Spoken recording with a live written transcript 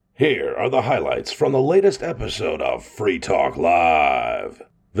Here are the highlights from the latest episode of Free Talk Live.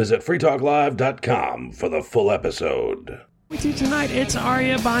 Visit freetalklive.com for the full episode. With you tonight, it's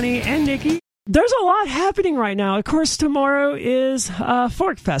Aria, Bonnie, and Nikki. There's a lot happening right now. Of course, tomorrow is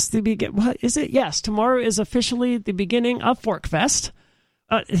Fork Fest. What is it? Yes, tomorrow is officially the beginning of Fork Fest.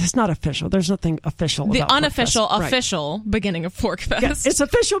 It's not official. There's nothing official about the unofficial, Fork Fest. official beginning of Fork Fest. Yeah, it's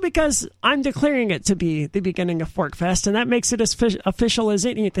official because I'm declaring it to be the beginning of Fork Fest, and that makes it as official as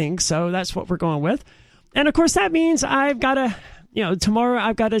anything, so that's what we're going with. And, of course, that means I've got to, tomorrow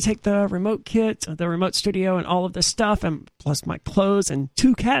I've got to take the remote kit, the remote studio, and all of this stuff, and plus my clothes and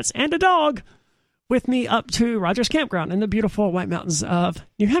 2 cats and a dog with me up to Rogers Campground in the beautiful White Mountains of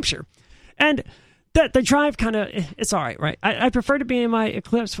New Hampshire. And the drive kind of, it's all right? I prefer to be in my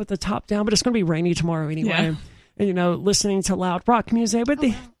Eclipse with the top down, but it's going to be rainy tomorrow anyway. Yeah. And, listening to loud rock music. But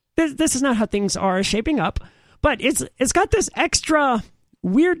this is not how things are shaping up. But it's got this extra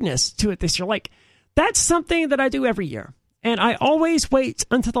weirdness to it this year. Like, that's something that I do every year. And I always wait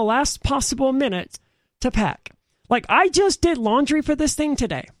until the last possible minute to pack. Like, I just did laundry for this thing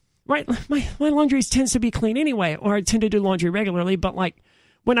today. Right? My laundry tends to be clean anyway, or I tend to do laundry regularly. But, like,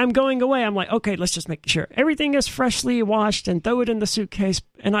 when I'm going away, I'm like, okay, let's just make sure everything is freshly washed and throw it in the suitcase.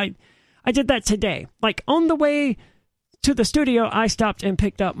 And I did that today. Like, on the way to the studio, I stopped and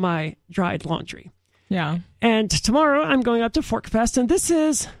picked up my dried laundry. Yeah. And tomorrow I'm going up to Fork Fest, and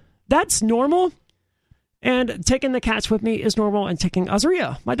that's normal. And taking the cats with me is normal, and taking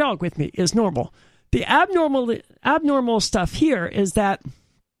Azria, my dog, with me is normal. The abnormal stuff here is that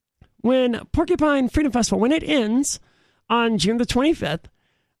when Porcupine Freedom Festival, when it ends on June the 25th,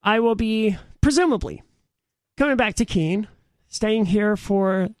 I will be, presumably, coming back to Keene, staying here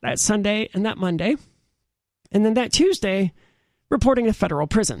for that Sunday and that Monday, and then that Tuesday, reporting to federal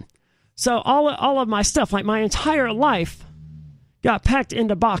prison. So all of my stuff, like my entire life, got packed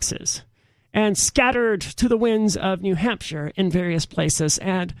into boxes and scattered to the winds of New Hampshire in various places.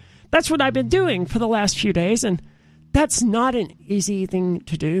 And that's what I've been doing for the last few days, and that's not an easy thing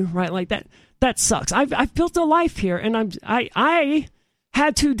to do, right? Like, that sucks. I've built a life here, and I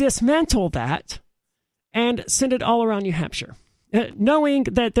had to dismantle that and send it all around New Hampshire, knowing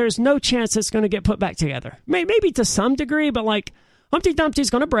that there's no chance it's going to get put back together. Maybe to some degree, but like Humpty Dumpty's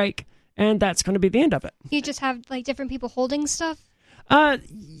going to break, and that's going to be the end of it. You just have like different people holding stuff?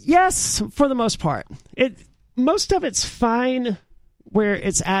 Yes, for the most part. Most of it's fine where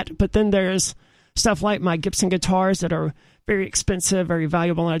it's at, but then there's stuff like my Gibson guitars that are very expensive, very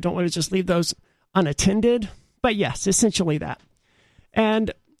valuable, and I don't want to just leave those unattended. But yes, essentially that.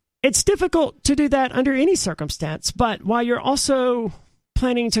 And it's difficult to do that under any circumstance, but while you're also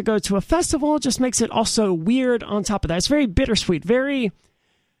planning to go to a festival, it just makes it also weird on top of that. It's very bittersweet,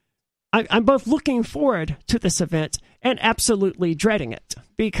 I'm both looking forward to this event and absolutely dreading it,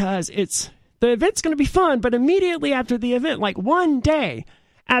 because the event's going to be fun, but immediately after the event, like one day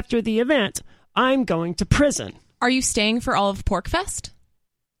after the event, I'm going to prison. Are you staying for all of Pork Fest?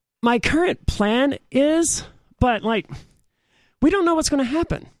 My current plan is, but like, we don't know what's going to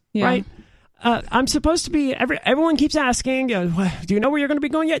happen, right? I'm supposed to be, everyone keeps asking, do you know where you're going to be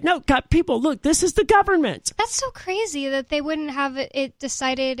going yet? No, people, look, this is the government. That's so crazy that they wouldn't have it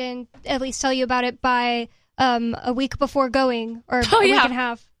decided and at least tell you about it by a week before going, or a week and a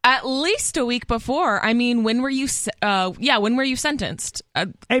half. At least a week before. I mean, when were you sentenced?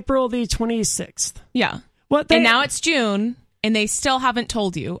 April the 26th. Yeah. And now it's June, and they still haven't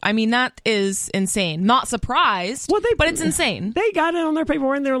told you. I mean, that is insane. Not surprised, but it's insane. They got it on their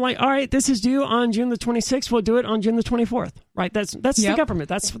paperwork, and they were like, all right, this is due on June the 26th. We'll do it on June the 24th, right? That's the government.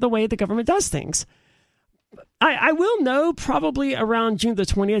 That's the way the government does things. I will know probably around June the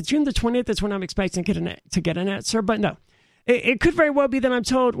 20th. June the 20th is when I'm expecting to get an answer, but no. It could very well be that I'm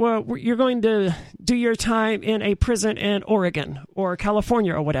told, well, you're going to do your time in a prison in Oregon or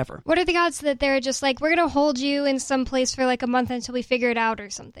California or whatever. What are the odds that they're just like, we're going to hold you in some place for like a month until we figure it out or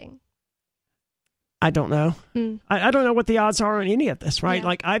something? I don't know. I don't know what the odds are on any of this, right? Yeah.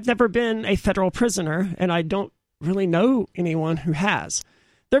 Like, I've never been a federal prisoner, and I don't really know anyone who has.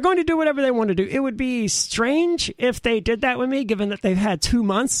 They're going to do whatever they want to do. It would be strange if they did that with me, given that they've had 2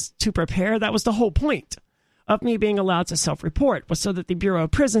 months to prepare. That was the whole point of me being allowed to self-report, was so that the Bureau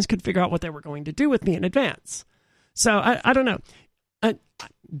of Prisons could figure out what they were going to do with me in advance. So I don't know.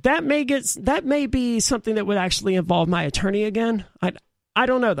 That may be something that would actually involve my attorney again. I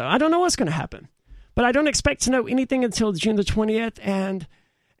don't know, though. I don't know what's going to happen. But I don't expect to know anything until June the 20th. And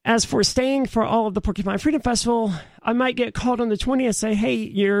as for staying for all of the Porcupine Freedom Festival, I might get called on the 20th and say, hey,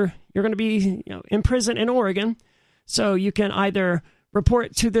 you're going to be in prison in Oregon. So you can either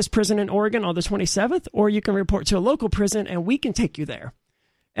report to this prison in Oregon on the 27th, or you can report to a local prison and we can take you there.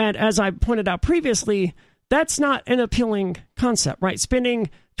 And as I pointed out previously, that's not an appealing concept, right? Spending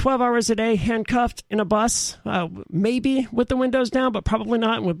 12 hours a day handcuffed in a bus, maybe with the windows down, but probably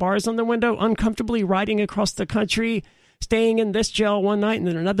not with bars on the window, uncomfortably riding across the country, staying in this jail one night and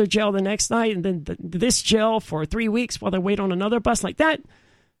then another jail the next night, and then this jail for 3 weeks while they wait on another bus like that.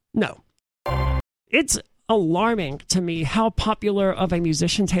 No. It's alarming to me how popular of a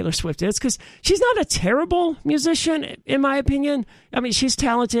musician Taylor Swift is, because she's not a terrible musician, in my opinion. I mean, she's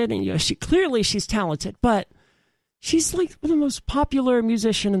talented, and she's talented, but she's like the most popular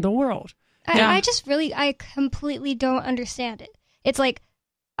musician in the world. I completely don't understand it. It's like,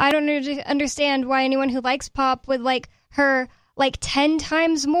 I don't understand why anyone who likes pop would like her like 10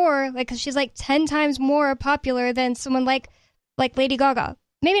 times more, like, because she's like 10 times more popular than someone like Lady Gaga.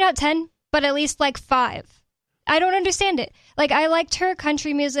 Maybe not 10, but at least like 5. I don't understand it. Like, I liked her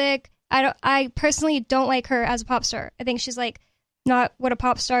country music. I personally don't like her as a pop star. I think she's like not what a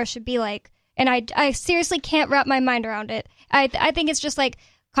pop star should be like. And I seriously can't wrap my mind around it. I think it's just like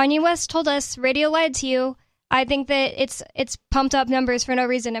Kanye West told us, radio lied to you. I think that it's pumped up numbers for no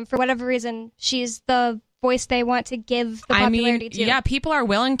reason, and for whatever reason, she's the voice they want to give the popularity to. Yeah, people are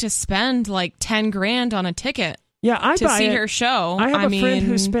willing to spend like $10,000 on a ticket. Yeah, to see her show. I have a friend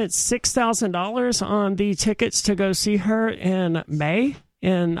who spent $6,000 on the tickets to go see her in May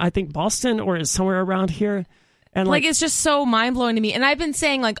in, I think, Boston or somewhere around here. And like it's just so mind blowing to me. And I've been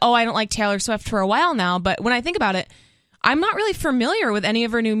saying like, oh, I don't like Taylor Swift for a while now, but when I think about it, I'm not really familiar with any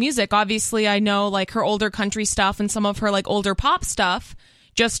of her new music. Obviously, I know like her older country stuff and some of her like older pop stuff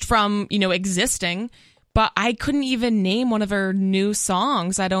just from, existing. But I couldn't even name one of her new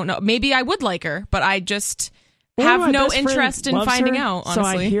songs. I don't know. Maybe I would like her, but I just have no interest in finding out, honestly.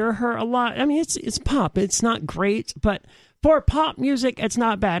 So I hear her a lot. I mean, it's pop. It's not great, but for pop music, it's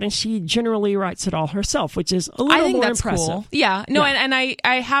not bad. And she generally writes it all herself, which is a little more impressive. Cool. Yeah. No, yeah. And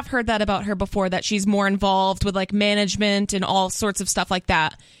I have heard that about her before, that she's more involved with like management and all sorts of stuff like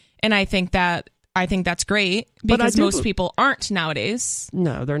that. And I think that's great, because most people aren't nowadays.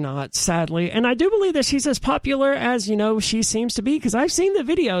 No, they're not, sadly. And I do believe that she's as popular as, she seems to be, because I've seen the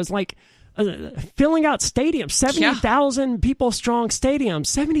videos, like, filling out stadiums, 70,000 people strong stadiums,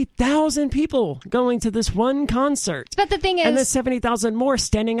 70,000 people going to this one concert. But the thing is, and then 70,000 more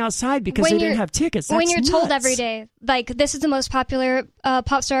standing outside because they didn't have tickets. That's when you're nuts. Told every day, like, this is the most popular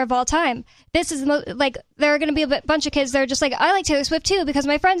pop star of all time. This is the most, like, there are going to be a bunch of kids that are just like, I like Taylor Swift too because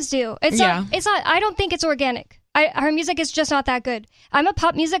my friends do. It's not. I don't think it's organic. Her music is just not that good. I'm a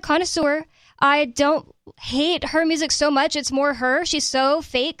pop music connoisseur. I don't hate her music so much. It's more her. She's so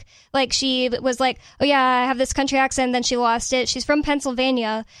fake. Like, she was like, oh yeah, I have this country accent, then she lost it. She's from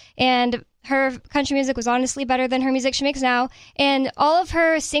Pennsylvania, and her country music was honestly better than her music she makes now. And all of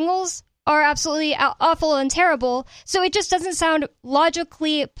her singles are absolutely awful and terrible. So it just doesn't sound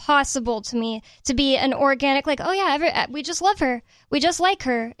logically possible to me to be an organic, like, oh yeah, we just love her. We just like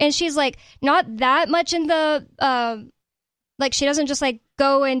her. And she's like not that much in the, like, she doesn't just like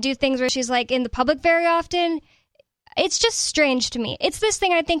go and do things where she's like in the public very often. It's just strange to me. It's this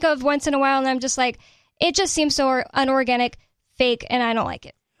thing I think of once in a while, and I'm just like, it just seems so unorganic, fake, and I don't like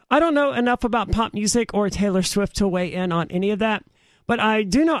it. I don't know enough about pop music or Taylor Swift to weigh in on any of that, but I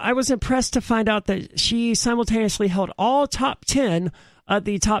do know I was impressed to find out that she simultaneously held all top 10 of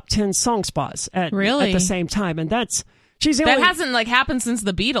the top 10 song spots at the same time, and that's... That hasn't like happened since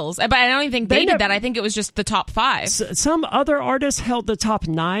the Beatles, but I don't even think they did that. I think it was just the top 5. Some other artists held the top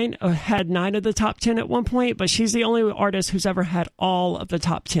 9, or had 9 of the top 10 at one point, but she's the only artist who's ever had all of the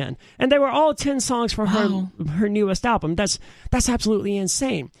top 10, and they were all 10 songs from her newest album. That's absolutely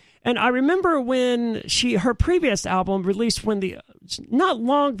insane. And I remember when her previous album released not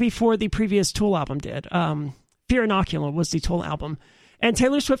long before the previous Tool album did. Fear Inoculum was the Tool album. And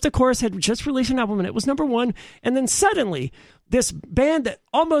Taylor Swift, of course, had just released an album, and it was number 1. And then suddenly, this band that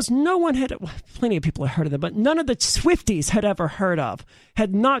almost no one had, plenty of people had heard of them, but none of the Swifties had ever heard of,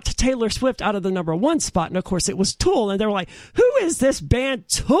 had knocked Taylor Swift out of the number 1 spot. And of course, it was Tool. And they were like, who is this band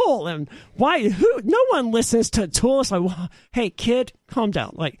Tool? And why? No one listens to Tool. It's like, well, hey, kid, calm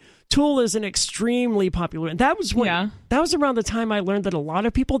down. Like, Tool is an extremely popular, and that was that was around the time I learned that a lot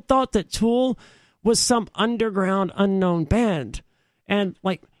of people thought that Tool was some underground, unknown band. And,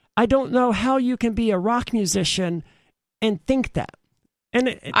 like, I don't know how you can be a rock musician and think that.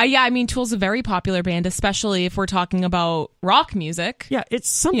 And I mean, Tool's a very popular band, especially if we're talking about rock music. Yeah, it's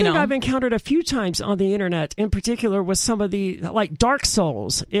something I've encountered a few times on the internet, in particular with some of the, like Dark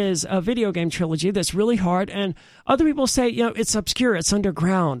Souls is a video game trilogy that's really hard, and other people say, it's obscure, it's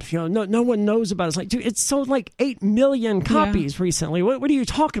underground, no one knows about it. It's like, dude, it's sold like 8 million copies recently. What are you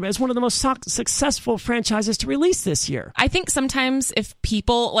talking about? It's one of the most successful franchises to release this year. I think sometimes if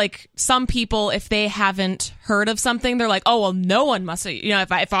some people, if they haven't heard of something, they're like, oh, well, no one must have.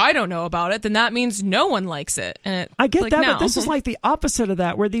 If I don't know about it, then that means no one likes it. And I get that, no. But this is like the opposite of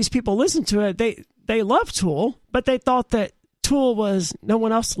that, where these people listen to it. They love Tool, but they thought that Tool was no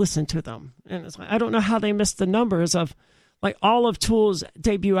one else listened to them. And it's like, I don't know how they missed the numbers of like all of Tool's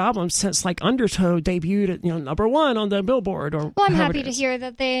debut albums since like Undertow debuted at number 1 on the Billboard. Well, I'm happy to hear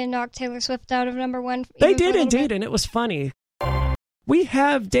that they knocked Taylor Swift out of number 1. They did indeed, and it was funny. We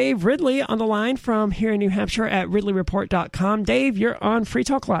have Dave Ridley on the line from here in New Hampshire at RidleyReport.com. Dave, you're on Free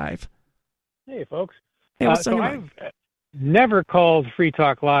Talk Live. Hey, folks. Hey, what's on your I've mind? never called Free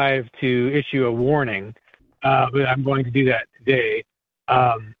Talk Live to issue a warning, but I'm going to do that today.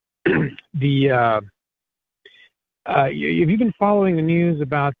 Have you been following the news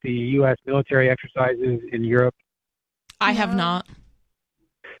about the U.S. military exercises in Europe? I have not.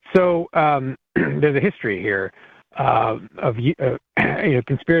 So there's a history here of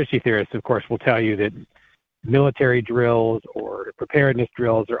conspiracy theorists, of course, will tell you that military drills or preparedness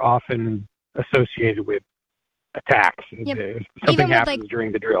drills are often associated with attacks. Yep. Something happens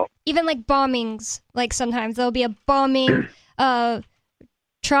during the drill. Even like bombings, like sometimes there'll be a bombing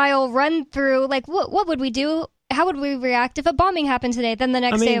trial run through. Like, what would we do? How would we react if a bombing happened today? Then the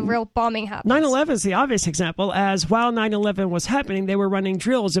next day a real bombing happens. 9/11 is the obvious example, as while 9/11 was happening, they were running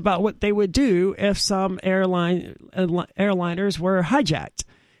drills about what they would do if some airliners were hijacked.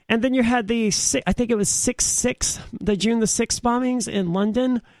 And then you had I think it was the June the 6th bombings in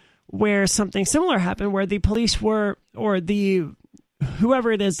London, where something similar happened, where the police were, or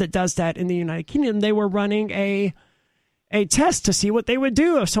whoever it is that does that in the United Kingdom, they were running a test to see what they would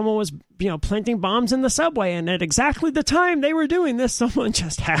do if someone was, planting bombs in the subway. And at exactly the time they were doing this, someone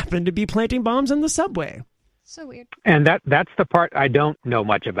just happened to be planting bombs in the subway. So weird. And that's the part I don't know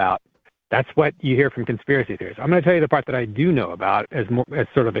much about. That's what you hear from conspiracy theorists. I'm going to tell you the part that I do know about as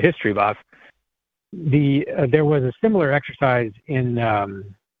sort of a history buff. There was a similar exercise in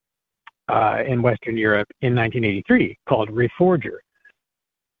Western Europe in 1983 called Reforger,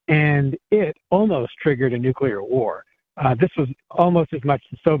 and it almost triggered a nuclear war. This was almost as much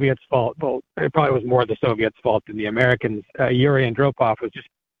the Soviets' fault. Well, it probably was more the Soviets' fault than the Americans. Yuri Andropov was just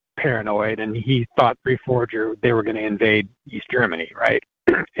paranoid, and he thought Reforger, they were going to invade East Germany, right?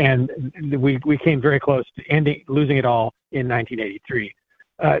 And we came very close to losing it all in 1983.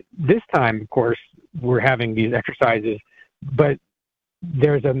 This time, of course, we're having these exercises, but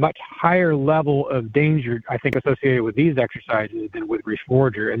there's a much higher level of danger, I think, associated with these exercises than with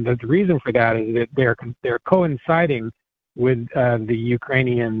Reforger. And the reason for that is that they're coinciding with the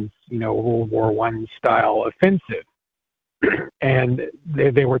Ukrainians, World War I style offensive. And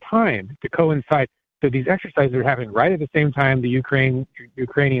they were timed to coincide. So these exercises are happening right at the same time the Ukrainians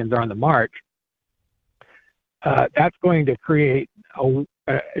are on the march. That's going to create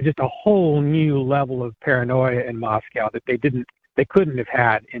just a whole new level of paranoia in Moscow that they couldn't have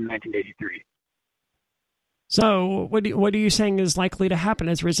had in 1983. So what are you saying is likely to happen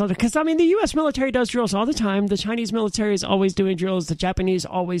as a result? Because, the U.S. military does drills all the time. The Chinese military is always doing drills. The Japanese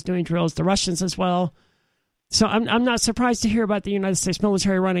always doing drills. The Russians as well. So I'm not surprised to hear about the United States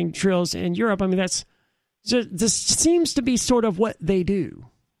military running drills in Europe. This seems to be sort of what they do.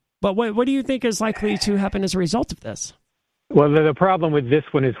 But what do you think is likely to happen as a result of this? Well, the problem with this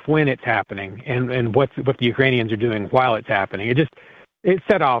one is when it's happening and what the Ukrainians are doing while it's happening. It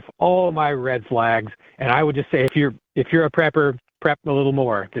set off all my red flags, and I would just say if you're a prepper, prep a little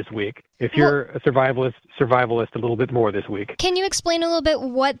more this week. If you're a survivalist a little bit more this week. Can you explain a little bit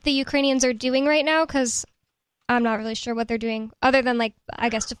what the Ukrainians are doing right now? Because I'm not really sure what they're doing, other than it's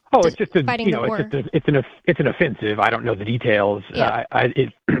just fighting the war. It's an offensive. I don't know the details. Yeah.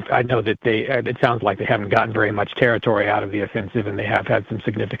 I know that it sounds like they haven't gotten very much territory out of the offensive, and they have had some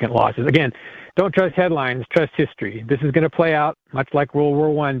significant losses. Again, don't trust headlines, trust history. This is going to play out much like World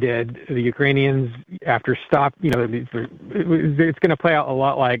War I did. The Ukrainians, after it's going to play out a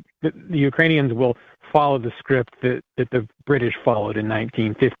lot like the Ukrainians will follow the script that the British followed in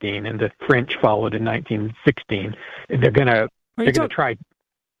 1915 and the French followed in 1916. They're going to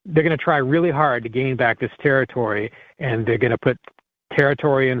try really hard to gain back this territory, and they're going to put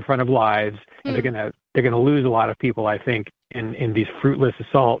territory in front of lives, and they're going to lose a lot of people, I think, in these fruitless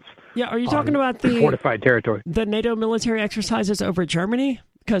assaults. Yeah, are you talking about the fortified territory? The NATO military exercises over Germany?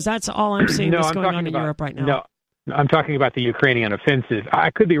 Because that's all I'm seeing that's going on in Europe right now. No, I'm talking about the Ukrainian offensive. I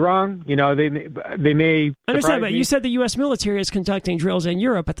could be wrong. They may. I understand, but you said the U.S. military is conducting drills in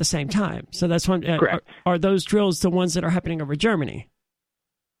Europe at the same time. So that's one. Correct. Are those drills the ones that are happening over Germany?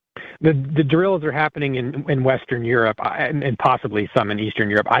 The drills are happening in Western Europe and possibly some in Eastern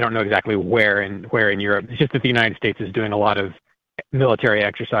Europe. I don't know exactly where in Europe. It's just that the United States is doing a lot of military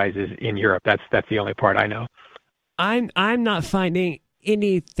exercises in Europe. That's the only part I know. I'm not finding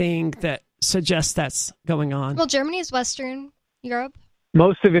anything that suggests that's going on. Well, Germany is Western Europe.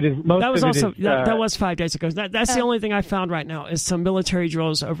 Most of it is. That was 5 days ago. That's the only thing I found right now is some military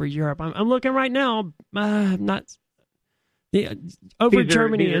drills over Europe. I'm looking right now.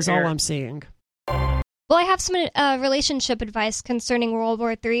 Germany is all I'm seeing. Well, I have some relationship advice concerning World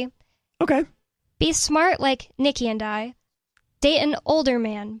War III. Okay. Be smart like Nikki and I. Date an older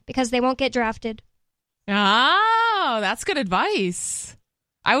man because they won't get drafted. Oh, that's good advice.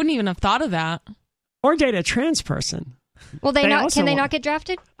 I wouldn't even have thought of that. Or date a trans person. Well, can they not get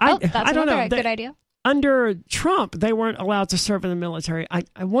drafted? That's I don't know. Good idea. Under Trump, they weren't allowed to serve in the military. I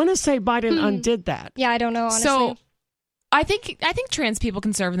want to say Biden undid that. Yeah, I don't know, honestly. So, I think trans people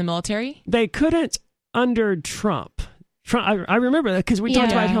can serve in the military. They couldn't under Trump. I remember that because we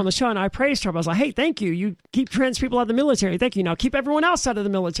talked about it on the show, and I praised Trump. I was like, hey, thank you. You keep trans people out of the military. Thank you. Now keep everyone else out of the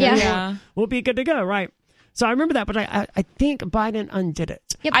military. Yeah. We'll be good to go, right? So I remember that, but I think Biden undid it.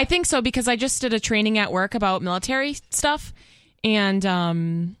 Yep. I think so because I just did a training at work about military stuff,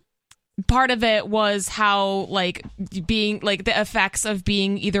 and part of it was how being the effects of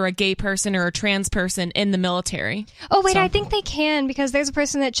being either a gay person or a trans person in the military. Oh wait, I think they can because there's a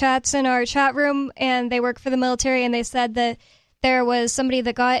person that chats in our chat room and they work for the military, and they said that there was somebody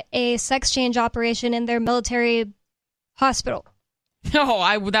that got a sex change operation in their military hospital.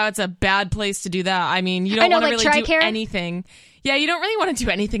 Oh, that's a bad place to do that. I mean, you don't want to really do anything. Yeah, you don't really want to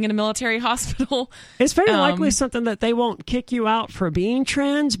do anything in a military hospital. It's very likely something that they won't kick you out for being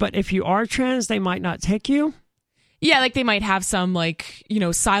trans, but if you are trans, they might not take you. Yeah, they might have some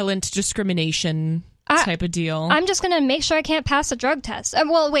silent discrimination type of deal. I'm just going to make sure I can't pass a drug test.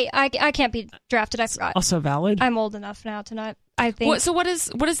 Well, wait, I can't be drafted. I forgot. Also valid. I'm old enough now to not, I think. So what is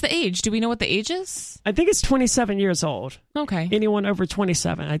the age? Do we know what the age is? I think it's 27 years old. Okay. Anyone over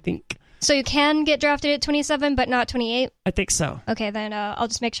 27, I think. So you can get drafted at 27, but not 28? I think so. Okay, then I'll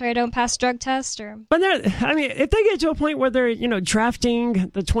just make sure I don't pass drug test. But if they get to a point where they're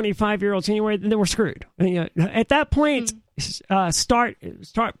drafting the 25-year-olds anyway, then we're screwed. At that point, start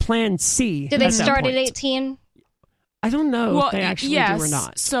Plan C. Do they start at 18? I don't know if they actually do or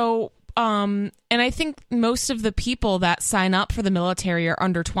not. So, and I think most of the people that sign up for the military are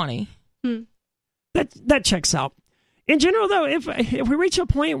under 20. That checks out. In general, though, if we reach a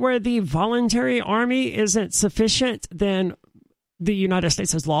point where the voluntary army isn't sufficient, then the United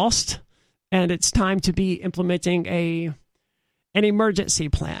States has lost, and it's time to be implementing an emergency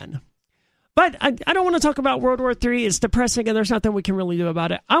plan. But I don't want to talk about World War III. It's depressing, and there's nothing we can really do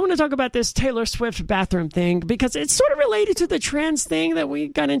about it. I want to talk about this Taylor Swift bathroom thing, because it's sort of related to the trans thing that we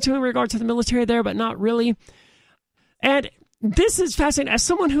got into in regard to the military there, but not really. And this is fascinating. As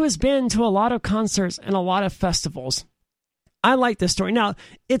someone who has been to a lot of concerts and a lot of festivals, I like this story. Now,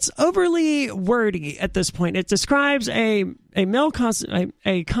 it's overly wordy at this point. It describes a male concert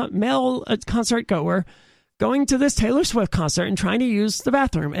goer going to this Taylor Swift concert and trying to use the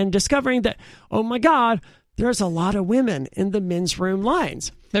bathroom and discovering that, oh my God, there's a lot of women in the men's room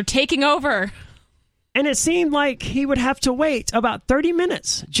lines. They're taking over. And it seemed like he would have to wait about 30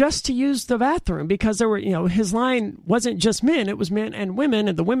 minutes just to use the bathroom because there were, his line wasn't just men, it was men and women,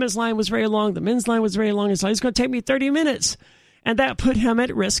 and the women's line was very long, the men's line was very long, and so it's going to take me 30 minutes. And that put him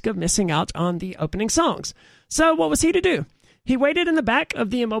at risk of missing out on the opening songs. So what was he to do? He waited in the back of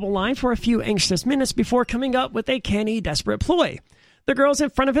the immobile line for a few anxious minutes before coming up with a canny, desperate ploy. The girls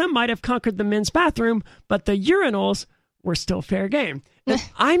in front of him might have conquered the men's bathroom, but the urinals were still fair game. And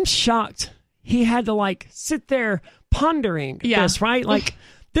I'm shocked he had to sit there pondering this, right?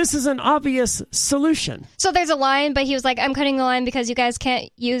 This is an obvious solution. So there's a line, but he was like, I'm cutting the line because you guys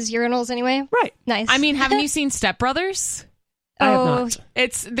can't use urinals anyway? Right. Nice. I mean, haven't you seen Step Brothers? I have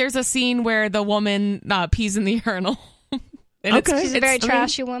not. There's a scene where the woman pees in the urinal. And she's a very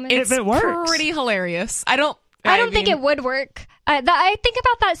trashy woman. It's pretty hilarious. I don't think it would work. I think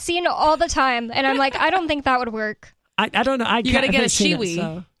about that scene all the time, and I'm like, I don't think that would work. I don't know. You got to get a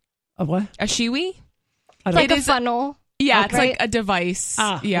shiwi. A what? A shiwi? Like a funnel. Yeah, it's like a device.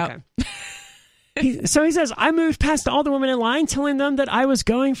 Yeah. Okay. So he says, I moved past all the women in line telling them that I was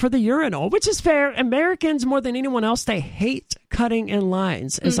going for the urinal, which is fair. Americans, more than anyone else, they hate cutting in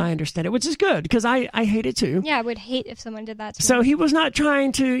lines, as I understand it, which is good because I hate it too. Yeah, I would hate if someone did that to me. So he was not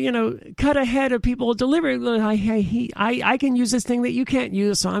trying to, cut ahead of people deliberately. I can use this thing that you can't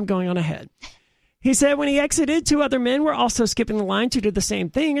use, so I'm going on ahead. He said when he exited, 2 other men were also skipping the line to do the same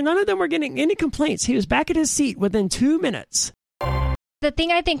thing, and none of them were getting any complaints. He was back at his seat within 2 minutes. The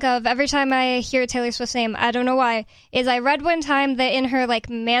thing I think of every time I hear Taylor Swift's name, I don't know why, is I read one time that in her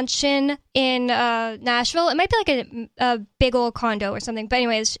mansion in Nashville, it might be like a big old condo or something. But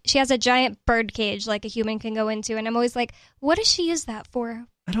anyways, she has a giant bird cage like a human can go into, and I'm always like, what does she use that for?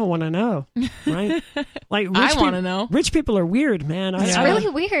 I don't want to know, right? I want to know. Rich people are weird, man. It's really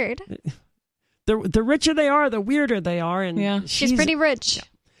weird. The richer they are, the weirder they are, and she's pretty rich. Yeah.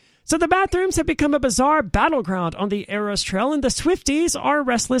 So the bathrooms have become a bizarre battleground on the Eras Trail, and the Swifties are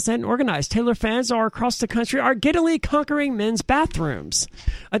restless and organized. Taylor fans across the country are giddily conquering men's bathrooms.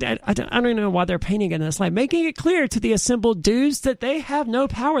 I don't know why they're painting in this light, making it clear to the assembled dudes that they have no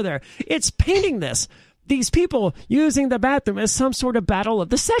power there. It's painting these people using the bathroom as some sort of battle of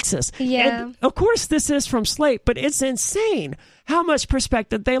the sexes. Yeah. And of course, this is from Slate, but it's insane how much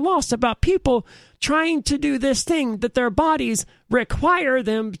perspective they lost about people trying to do this thing that their bodies require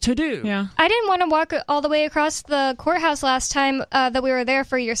them to do. Yeah. I didn't want to walk all the way across the courthouse last time that we were there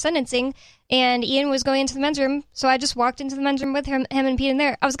for your sentencing, and Ian was going into the men's room, so I just walked into the men's room with him and Pete in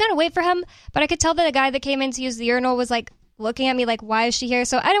there. I was going to wait for him, but I could tell that a guy that came in to use the urinal was looking at me like, why is she here?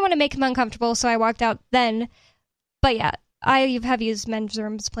 So I didn't want to make him uncomfortable, so I walked out then. But yeah, I have used men's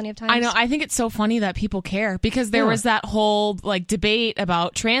rooms plenty of times. I know. I think it's so funny that people care because there was that whole debate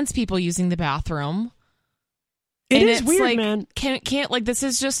about trans people using the bathroom. It is weird, man. Can't this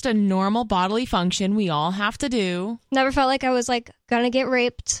is just a normal bodily function we all have to do. Never felt like I was gonna get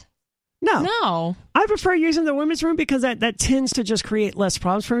raped. No. I prefer using the women's room because that tends to just create less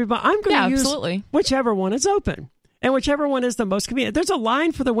problems for me. But I'm going to use whichever one is open. And whichever one is the most convenient. If there's a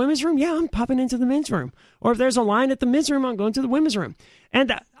line for the women's room, I'm popping into the men's room. Or if there's a line at the men's room, I'm going to the women's room.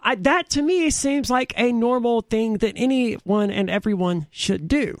 And that to me seems like a normal thing that anyone and everyone should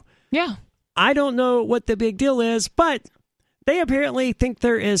do. Yeah. I don't know what the big deal is, but they apparently think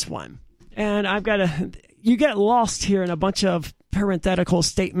there is one. And you get lost here in a bunch of parenthetical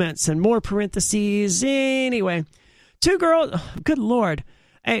statements and more parentheses. Anyway, 2 girls, good Lord.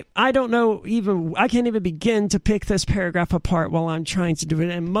 I don't know I can't even begin to pick this paragraph apart while I'm trying to do it,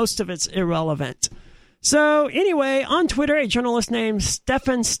 and most of it's irrelevant. So anyway, on Twitter, a journalist named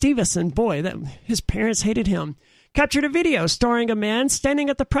Stefan Stevenson, his parents hated him, captured a video starring a man standing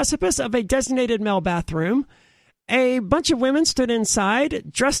at the precipice of a designated male bathroom. A bunch of women stood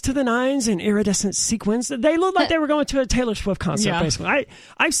inside, dressed to the nines in iridescent sequins. They looked like they were going to a Taylor Swift concert, basically.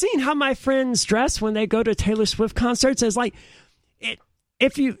 I've seen how my friends dress when they go to Taylor Swift concerts.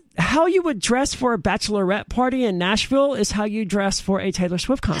 It's how you would dress for a bachelorette party in Nashville is how you dress for a Taylor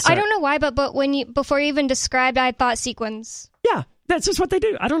Swift concert. I don't know why, but before you even described, I thought sequins. Yeah, that's just what they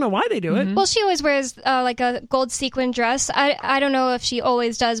do. I don't know why they do it. Well, she always wears a gold sequin dress. I don't know if she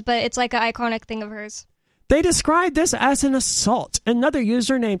always does, but it's like an iconic thing of hers. They described this as an assault. Another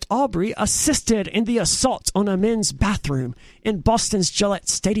user named Aubrey assisted in the assault on a men's bathroom in Boston's Gillette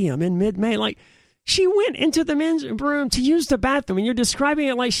Stadium in mid-May. She went into the men's room to use the bathroom, and you're describing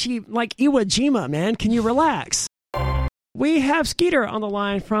it like Iwo Jima, man. Can you relax? We have Skeeter on the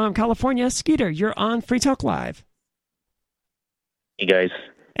line from California. Skeeter, you're on Free Talk Live. Hey, guys.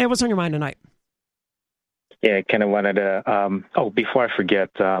 Hey, what's on your mind tonight? Yeah, I kind of wanted to. Before I forget,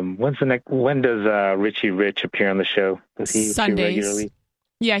 when does Richie Rich appear on the show? Does he appear regularly?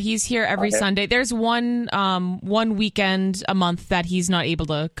 Yeah, he's here every Sunday. There's one weekend a month that he's not able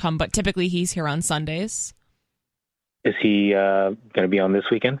to come, but typically he's here on Sundays. Is he going to be on this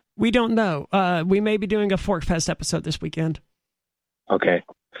weekend? We don't know. We may be doing a Fork Fest episode this weekend. Okay.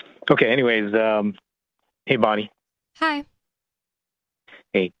 Anyways, hey, Bonnie. Hi.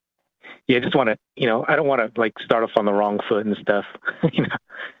 Hey. Yeah, I just want to, I don't want to start off on the wrong foot and stuff,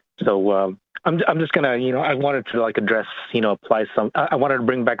 So I'm just gonna, I wanted to address, apply some. I wanted to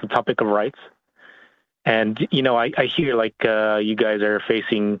bring back the topic of rights, and I hear you guys are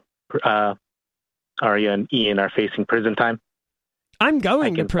facing, Arya and Ian are facing prison time. I'm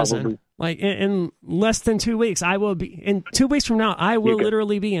going to prison. In less than 2 weeks, I will be. In 2 weeks from now, I will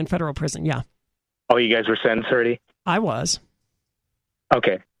literally be in federal prison. Yeah. Oh, you guys were sentenced already? I was.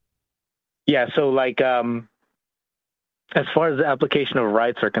 Okay. Yeah. So as far as the application of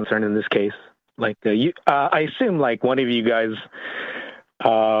rights are concerned in this case, I assume one of you guys,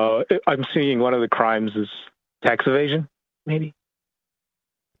 I'm seeing one of the crimes is tax evasion, maybe.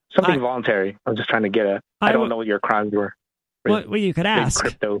 Something voluntary. I'm just trying to get a. I don't know what your crimes were. Well, you could ask.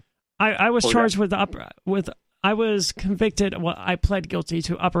 Crypto. I was charged with I was convicted. Well, I pled guilty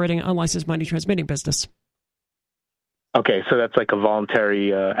to operating an unlicensed money transmitting business. Okay, so that's like a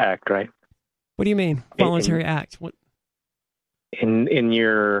voluntary act, right? What do you mean, voluntary act? What?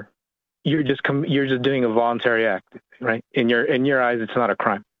 You're just doing a voluntary act, right? In your eyes, it's not a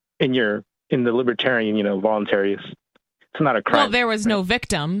crime. In the libertarian, voluntary it's not a crime. Well, there was no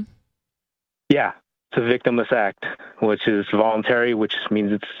victim. Yeah, it's a victimless act, which is voluntary, which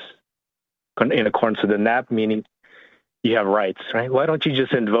means it's in accordance with the NAP, meaning you have rights, right? Why don't you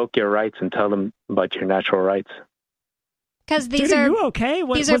just invoke your rights and tell them about your natural rights? Because these are you okay?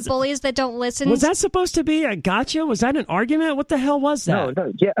 These are bullies that don't listen. Was that supposed to be a gotcha? Was that an argument? What the hell was that?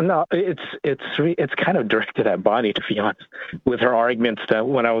 No. It's kind of directed at Bonnie, to be honest, with her arguments that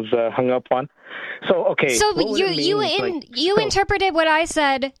when I was hung up on. So okay. So you interpreted what I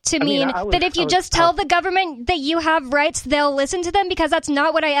said to mean that if you just tell the government that you have rights, they'll listen to them, because that's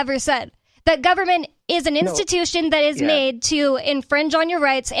not what I ever said. The government is an institution that is made to infringe on your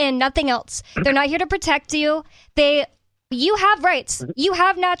rights and nothing else. They're not here to protect you. You have rights. You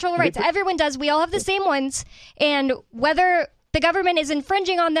have natural rights. Everyone does. We all have the same ones. And whether the government is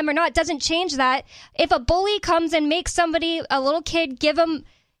infringing on them or not doesn't change that. If a bully comes and makes a little kid, give him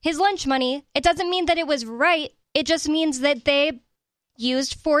his lunch money, it doesn't mean that it was right. It just means that they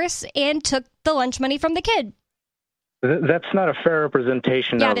used force and took the lunch money from the kid. That's not a fair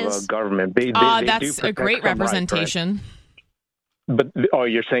representation of government. That's a great representation. Rights, right?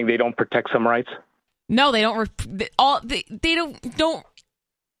 But you're saying they don't protect some rights? No, they don't. They don't.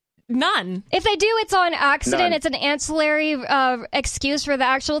 None. If they do, it's on accident. None. It's an ancillary excuse for the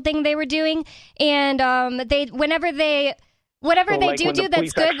actual thing they were doing. And whatever they do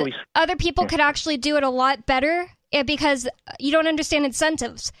that's good, other people could actually do it a lot better. Because you don't understand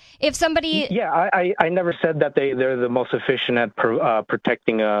incentives. If somebody... Yeah, I never said that they're the most efficient at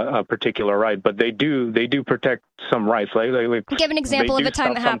protecting a particular right, but they do protect some rights. Like give an example of a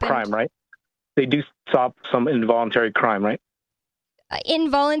time that happened. Crime, right? They do stop some involuntary crime, right?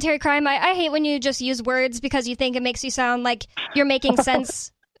 Involuntary crime? I hate when you just use words because you think it makes you sound like you're making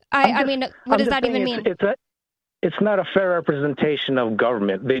sense. I mean, what does that even mean? It's not a fair representation of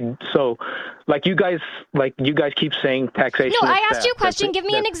government. You guys keep saying taxation. No, I asked you a question. Give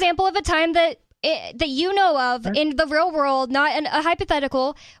me an example of a time that you know of in the real world, not a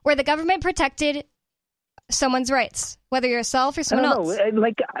hypothetical, where the government protected someone's rights, whether yourself or someone else. I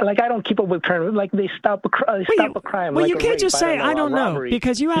don't keep up with current. Like they stop a crime. Well, you can't just say I don't know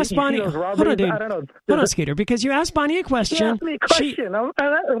because you asked Bonnie. Hold on, dude. Hold on, Skeeter. Because you asked Bonnie a question. You asked me a question. Why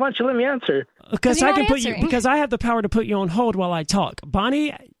don't you let me answer? Because I can put you. Because I have the power to put you on hold while I talk.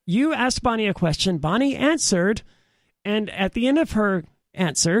 Bonnie, you asked Bonnie a question. Bonnie answered, and at the end of her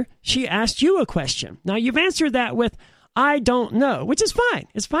answer, she asked you a question. Now you've answered that with "I don't know," which is fine.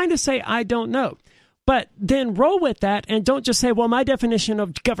 It's fine to say "I don't know." But then roll with that and don't just say, well, my definition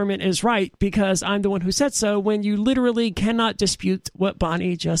of government is right because I'm the one who said so, when you literally cannot dispute what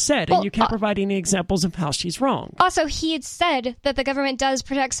Bonnie just said. And you can't provide any examples of how she's wrong. Also, he had said that the government does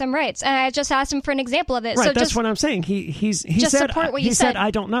protect some rights. And I just asked him for an example of it. Right, so that's what I'm saying. He said, support what you said. He said, I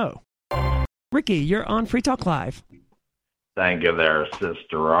don't know. Ricky, you're on Free Talk Live. Thank you there,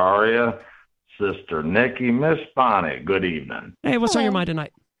 Sister Aria, Sister Nikki, Miss Bonnie. Good evening. Hey, what's on your mind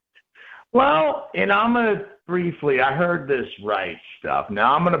tonight? Well, I'm going to briefly, I heard this right stuff.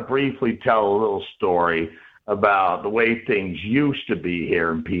 Now, I'm going to briefly tell a little story about the way things used to be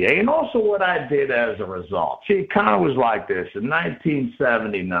here in PA and also what I did as a result. See, it kind of was like this. In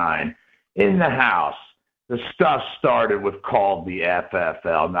 1979, in the House, the stuff started with called the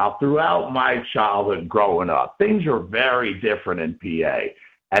FFL. Now, throughout my childhood growing up, things were very different in PA.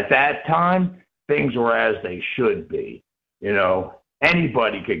 At that time, things were as they should be,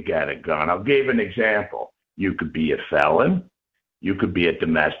 Anybody could get a gun. I'll give an example. You could be a felon. You could be a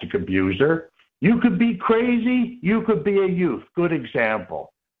domestic abuser. You could be crazy. You could be a youth. Good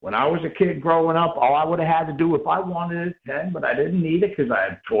example. When I was a kid growing up, all I would have had to do if I wanted a 10, but I didn't need it because I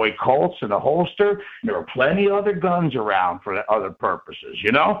had toy Colts and a holster. And there were plenty of other guns around for other purposes,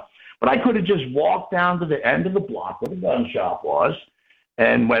 But I could have just walked down to the end of the block where the gun shop was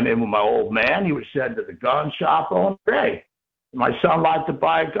and went in with my old man. He would say to the gun shop owner, hey, my son liked to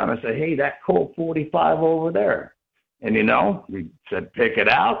buy a gun. I said, hey, that Colt 45 over there. And, we said, pick it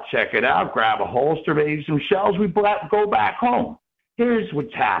out, check it out, grab a holster, maybe some shells. We go back home. Here's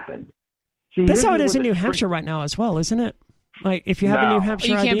what's happened. See, that's how it is in New Hampshire right now as well, isn't it? Like, if you have a New Hampshire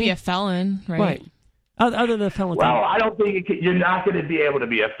you can't ID, be a felon, right? Other than the felon thing. Well, I don't think you're not going to be able to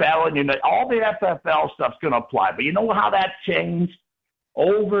be a felon. All the FFL stuff's going to apply. But you know how that changed?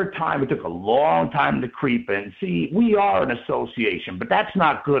 over time, it took a long time to creep in. See, we are an association, but that's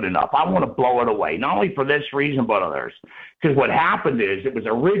not good enough. I want to blow it away, not only for this reason, but others. Because what happened is it was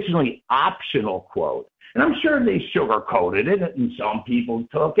originally optional quote. And I'm sure they sugarcoated it, and some people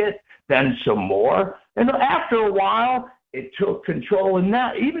took it, then some more. And after a while, it took control. And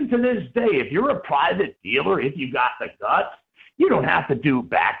now, even to this day, if you're a private dealer, if you got the guts, you don't have to do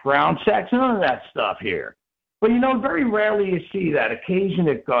background checks, none of that stuff here. But, very rarely you see that, occasion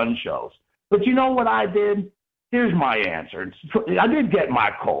at gun shows. But you know what I did? Here's my answer. I did get my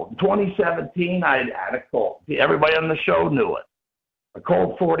Colt. In 2017, I had a Colt. Everybody on the show knew it. A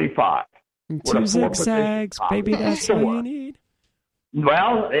Colt 45. And 2 zigzags, baby, that's all you need.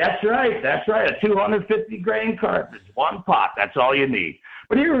 Well, that's right. A 250 grain cartridge, 1 pot. That's all you need.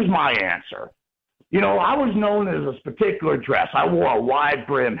 But here's my answer. I was known as a particular dress. I wore a wide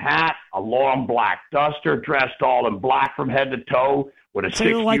brim hat, a long black duster, dressed all in black from head to toe with a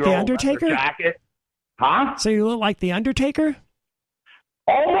 60-year-old like the Undertaker? leather jacket. Huh? So you look like the Undertaker?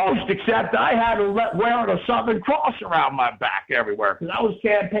 Almost, except I had to wear a Southern Cross around my back everywhere because I was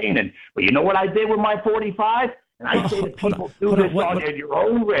campaigning. But you know what I did with my 45? And I say to people, do this at your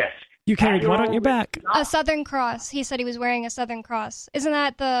own risk. You carried what on your back? A Southern Cross. He said he was wearing a Southern Cross. Isn't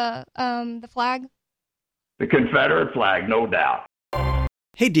that the flag? The Confederate flag, no doubt.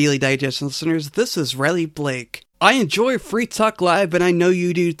 Hey Daily Digest listeners, this is Riley Blake. I enjoy Free Talk Live and I know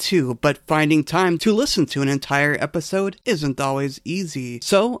you do too, but finding time to listen to an entire episode isn't always easy,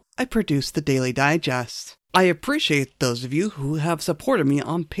 so I produce the Daily Digest. I appreciate those of you who have supported me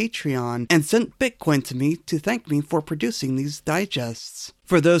on Patreon and sent Bitcoin to me to thank me for producing these digests.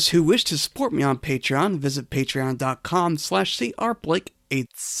 For those who wish to support me on Patreon, visit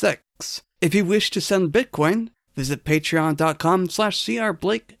patreon.com/crblake86. If you wish to send Bitcoin, visit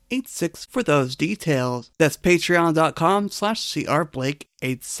patreon.com/crblake86 for those details. That's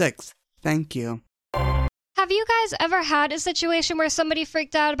patreon.com/crblake86. Thank you. Have you guys ever had a situation where somebody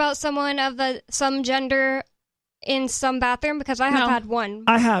freaked out about someone of some gender in some bathroom? Because I have had one.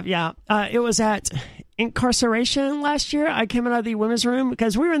 I have, yeah. It was at incarceration last year. I came out of the women's room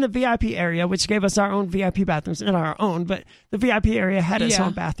because we were in the VIP area, which gave us our own VIP bathrooms. Not our own, but the VIP area had its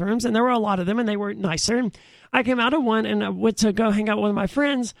own bathrooms, and there were a lot of them, and they were nicer. And I came out of one, and I went to go hang out with one of my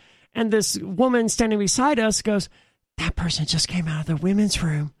friends, and this woman standing beside us goes, "That person just came out of the women's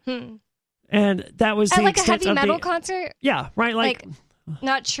room." And that was at like a heavy metal concert? Yeah, right. Like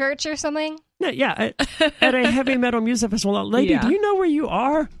not church or something? Yeah, at a heavy metal music festival. Lady, do you know where you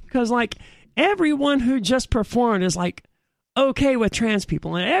are? Because like everyone who just performed is like okay with trans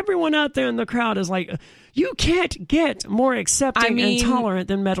people. And everyone out there in the crowd is like, you can't get more accepting and tolerant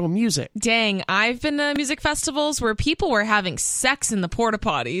than metal music. Dang, I've been to music festivals where people were having sex in the porta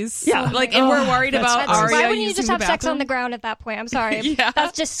potties. Yeah. Like, and we're worried about Aria. Why wouldn't you just have sex on the ground at that point? I'm sorry.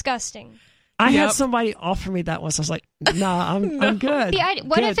 That's disgusting. I had somebody offer me that once. I was like, nah, I'm good.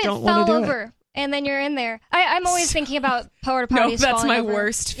 What if it fell over and then you're in there? I'm always thinking about porta potties. No, that's my over.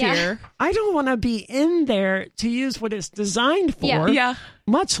 worst fear. Yeah. I don't want to be in there to use what it's designed for. Yeah.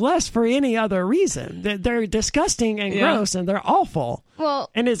 Much less for any other reason. They're disgusting and gross and they're awful.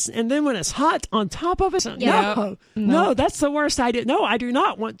 Well, and then when it's hot on top of it, no, that's the worst idea. No, I do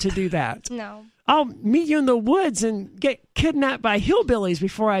not want to do that. No. I'll meet you in the woods and get kidnapped by hillbillies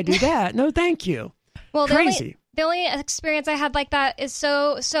before I do that. No, thank you. Well, crazy. The only experience I had like that is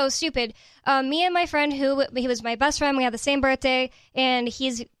so stupid. Me and my friend, he was my best friend, we had the same birthday, and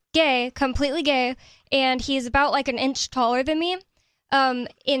he's gay, completely gay, and he's about like an inch taller than me.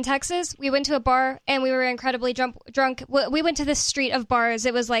 In Texas, we went to a bar and we were incredibly drunk. We went to this street of bars.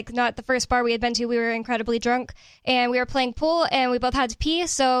 It was like not the first bar we had been to. We were incredibly drunk and we were playing pool and we both had to pee.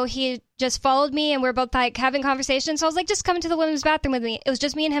 So he just followed me and we were both like having conversations. So I was like, just come into the women's bathroom with me. It was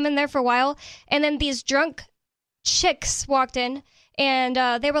just me and him in there for a while. And then these drunk chicks walked in. And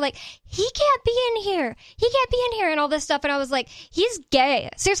they were like, he can't be in here. He can't be in here and all this stuff. And I was like, he's gay.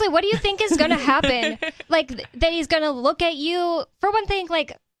 Seriously, what do you think is going to happen? Like, that he's going to look at you, for one thing,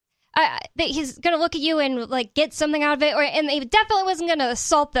 like, that he's going to look at you and, like, get something out of it. And he definitely wasn't going to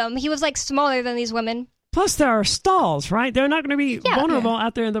assault them. He was, like, smaller than these women. Plus, there are stalls, right? They're not going to be vulnerable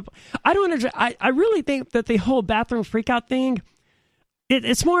out there. I really think that the whole bathroom freakout thing,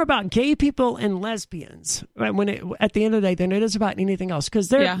 it's more about gay people and lesbians, right? At the end of the day, than it is about anything else. Because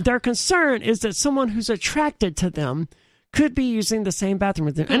their concern is that someone who's attracted to them could be using the same bathroom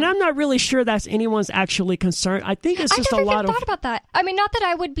as them. And I'm not really sure that's anyone's actually concerned. I think it's just a lot of... I never even thought about that. I mean, not that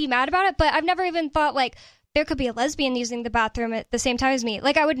I would be mad about it, but I've never even thought, like, there could be a lesbian using the bathroom at the same time as me.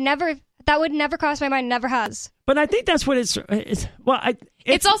 Like, I would never That would never cross my mind. Never has. But I think that's what it's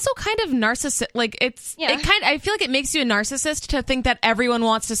also kind of narcissist. Like I feel like it makes you a narcissist to think that everyone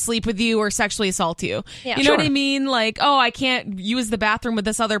wants to sleep with you or sexually assault you. Yeah. You know what I mean? Like, oh, I can't use the bathroom with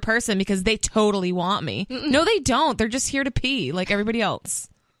this other person because they totally want me. Mm-mm. No, they don't. They're just here to pee like everybody else.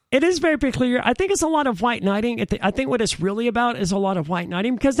 It is very peculiar. I think it's a lot of white knighting. I think what it's really about is a lot of white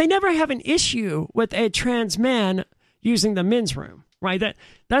knighting because they never have an issue with a trans man using the men's room. Right,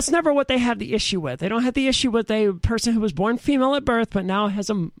 that's never what they have the issue with. They don't have the issue with a person who was born female at birth but now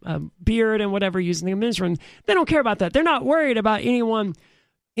has a beard and whatever using the men's room. They don't care about that. They're not worried about anyone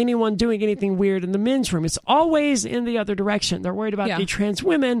doing anything weird in the men's room. It's always in the other direction. They're worried about the trans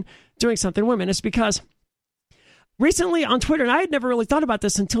women doing something to women. It's because recently on Twitter, and I had never really thought about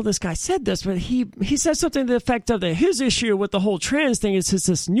this until this guy said this, but he said something to the effect of that his issue with the whole trans thing is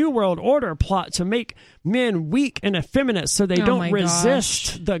this New World Order plot to make men weak and effeminate so they don't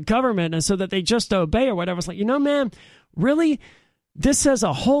resist the government and so that they just obey or whatever. It's like, man, really? This says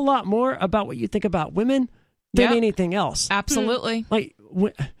a whole lot more about what you think about women than anything else. Absolutely. Like,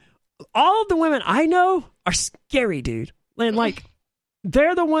 all of the women I know are scary, dude. And like,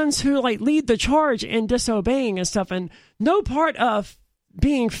 they're the ones who like lead the charge in disobeying and stuff. And no part of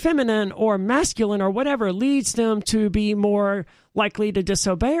being feminine or masculine or whatever leads them to be more likely to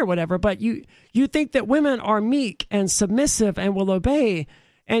disobey or whatever. But you think that women are meek and submissive and will obey.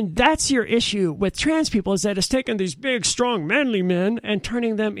 And that's your issue with trans people, is that it's taking these big, strong, manly men and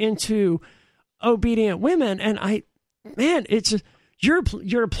turning them into obedient women. And it's just,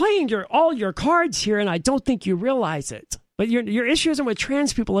 you're playing all your cards here. And I don't think you realize it. But your issue isn't with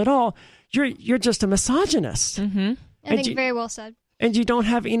trans people at all. You're just a misogynist. Mm-hmm. I think very well said. And you don't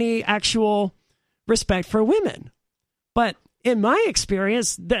have any actual respect for women. But in my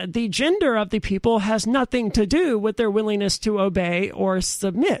experience, the gender of the people has nothing to do with their willingness to obey or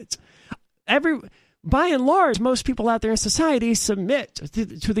submit. By and large, most people out there in society submit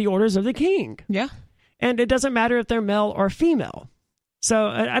to the orders of the king. Yeah. And it doesn't matter if they're male or female. So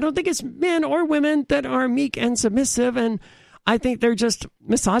I don't think it's men or women that are meek and submissive, and I think they're just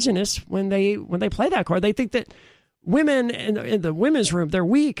misogynists when they play that card. They think that women in the women's room, they're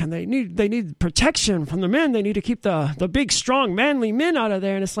weak and they need protection from the men. They need to keep the big, strong, manly men out of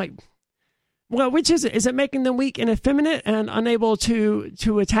there. And it's like, well, which is it? Is it making them weak and effeminate and unable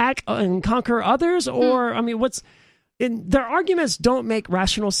to attack and conquer others? Or their arguments don't make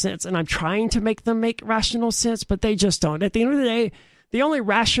rational sense, and I'm trying to make them make rational sense, but they just don't. At the end of the day, the only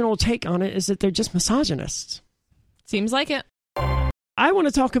rational take on it is that they're just misogynists. Seems like it. I want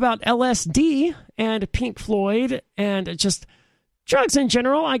to talk about LSD and Pink Floyd and just drugs in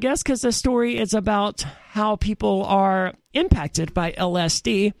general, I guess, because the story is about how people are impacted by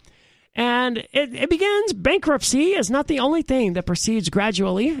LSD. And it begins, bankruptcy is not the only thing that proceeds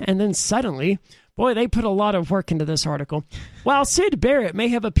gradually and then suddenly. Boy, they put a lot of work into this article. While Syd Barrett may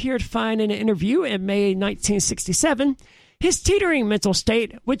have appeared fine in an interview in May 1967, his teetering mental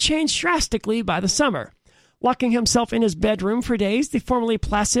state would change drastically by the summer. Locking himself in his bedroom for days, the formerly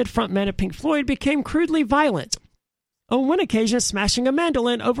placid frontman of Pink Floyd became crudely violent, on one occasion smashing a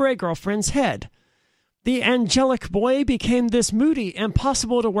mandolin over a girlfriend's head. The angelic boy became this moody,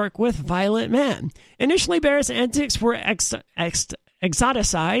 impossible to work with, violent man. Initially, Barrett's antics were exoticized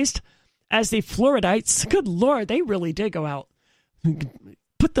as the Floridites, good Lord, they really did go out.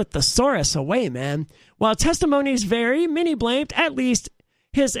 Put the thesaurus away, man. While testimonies vary, many blamed at least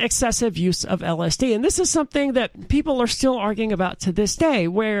his excessive use of LSD. And this is something that people are still arguing about to this day,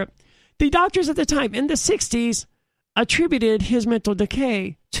 where the doctors at the time in the 60s attributed his mental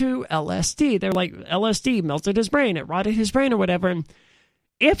decay to LSD. They're like, LSD melted his brain, it rotted his brain or whatever. And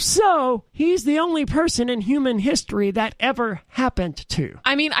if so, he's the only person in human history that ever happened to.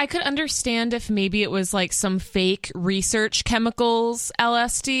 I mean, I could understand if maybe it was like some fake research chemicals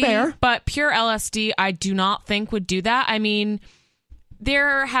LSD. Fair. But pure LSD, I do not think would do that. I mean,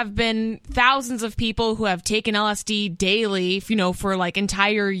 there have been thousands of people who have taken LSD daily, for like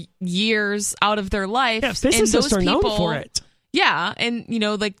entire years out of their life. Yeah, physicists are known for it. Yeah, and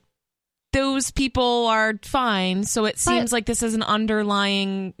like those people are fine. So it seems like this is an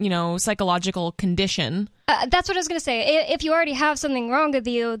underlying, psychological condition. That's what I was going to say. If you already have something wrong with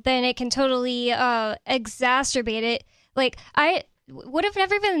you, then it can totally exacerbate it. Like, I would have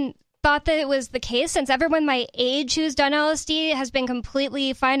never even thought that it was the case, since everyone my age who's done LSD has been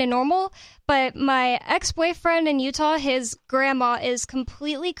completely fine and normal. But my ex-boyfriend in Utah, his grandma is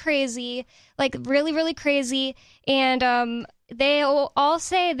completely crazy, like really, really crazy. And they all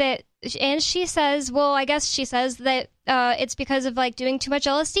say that, and she says, well, I guess she says that it's because of like doing too much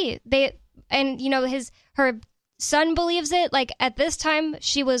LSD. Her son believes it. Like, at this time,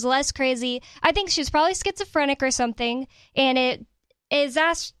 she was less crazy. I think she was probably schizophrenic or something, and it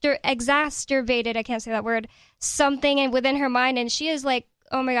exacerbated, I can't say that word, something within her mind, and she is like,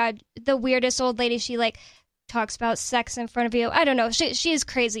 oh my God, the weirdest old lady. She, like, talks about sex in front of you. I don't know. She is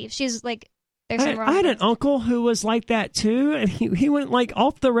crazy. She's like, there's something wrong. I had an uncle who was like that too, and he went like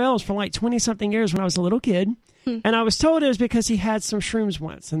off the rails for like 20-something years when I was a little kid. And I was told it was because he had some shrooms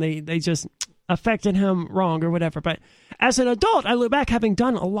once, and they just affected him wrong or whatever. But as an adult, I look back having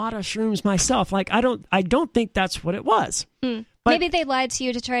done a lot of shrooms myself. Like, I don't think that's what it was. But maybe they lied to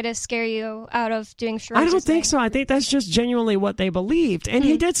you to try to scare you out of doing shrooms. I don't think so. I think that's just genuinely what they believed. And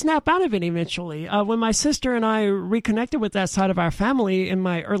he did snap out of it eventually. When my sister and I reconnected with that side of our family in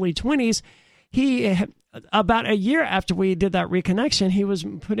my early 20s, about a year after we did that reconnection, he was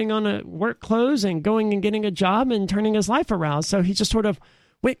putting on work clothes and going and getting a job and turning his life around. So he just sort of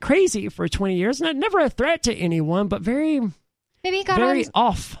went crazy for 20 years. Never a threat to anyone, but maybe he got very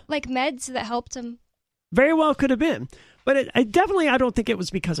off. Like meds that helped him. Very well could have been. But I don't think it was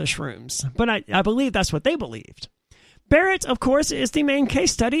because of shrooms. But I believe that's what they believed. Barrett, of course, is the main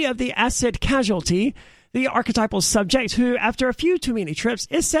case study of the acid casualty, the archetypal subject who, after a few too many trips,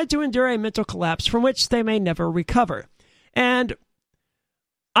 is said to endure a mental collapse from which they may never recover. And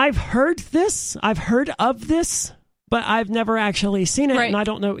I've heard of this, but I've never actually seen it, and I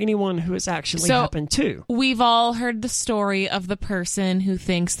don't know anyone who it's actually happened to. We've all heard the story of the person who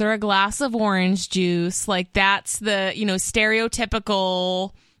thinks they're a glass of orange juice. Like, that's the,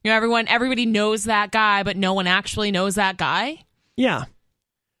 stereotypical, everybody knows that guy, but no one actually knows that guy. Yeah.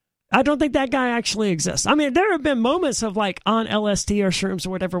 I don't think that guy actually exists. I mean, there have been moments of, like, on LSD or shrooms or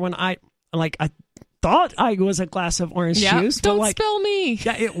whatever when I thought I was a glass of orange juice. Don't but, spill me.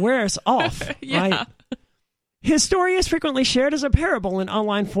 Yeah, it wears off, right? His story is frequently shared as a parable in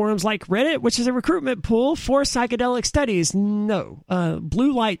online forums like Reddit, which is a recruitment pool for psychedelic studies. No,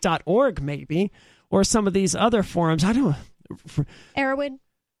 bluelight.org maybe, or some of these other forums. I don't know.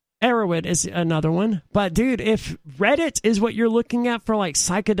 Arrowhead is another one. But dude, if Reddit is what you're looking at for like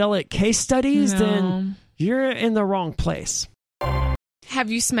psychedelic case studies, then you're in the wrong place.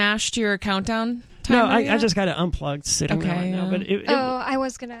 Have you smashed your countdown? No, I just got it unplugged sitting there right now. But I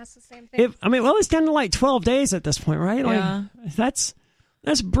was going to ask the same thing. It's down to like 12 days at this point, right? Yeah. Like, that's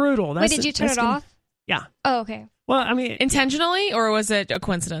brutal. Wait, did you turn it off? Yeah. Oh, okay. Well, I mean... Intentionally, or was it a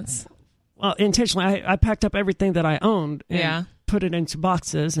coincidence? Well, intentionally. I packed up everything that I owned and put it into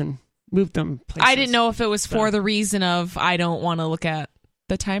boxes and moved them places. I didn't know if it was for the reason of I don't want to look at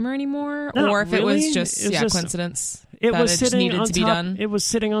the timer anymore, or if it was just coincidence. It was sitting on top. It was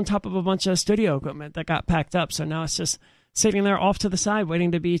sitting on top of a bunch of studio equipment that got packed up. So now it's just sitting there off to the side,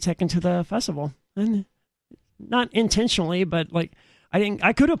 waiting to be taken to the festival. And not intentionally, but like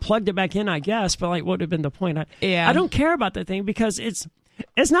I could have plugged it back in, I guess. But like, what would have been the point? I don't care about the thing because it's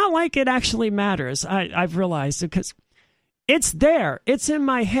not like it actually matters. I've realized because it's there. It's in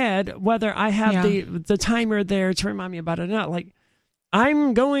my head whether I have the timer there to remind me about it or not. Like,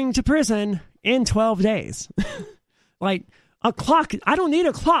 I'm going to prison in 12 days. Like a clock, I don't need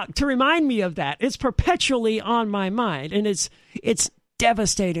a clock to remind me of that. It's perpetually on my mind, and it's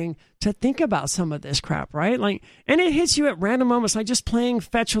devastating to think about some of this crap, right? Like, and it hits you at random moments, like just playing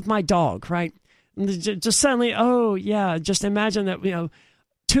fetch with my dog, right? Just suddenly, just imagine that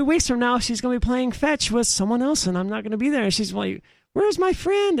 2 weeks from now she's going to be playing fetch with someone else, and I'm not going to be there. And she's like, "Where's my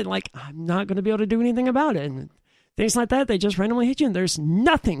friend?" And like, I'm not going to be able to do anything about it. And things like that, they just randomly hit you, and there's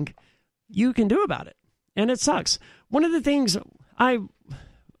nothing you can do about it, and it sucks. One of the things I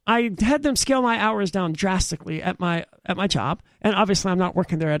had them scale my hours down drastically at my job, and obviously I'm not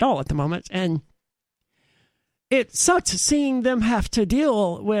working there at all at the moment, and it sucked seeing them have to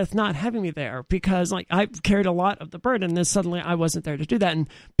deal with not having me there because like I carried a lot of the burden, and then suddenly I wasn't there to do that, and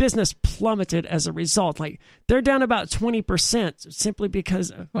business plummeted as a result. Like they're down about 20% simply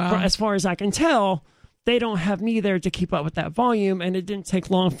because, as far as I can tell, they don't have me there to keep up with that volume, and it didn't take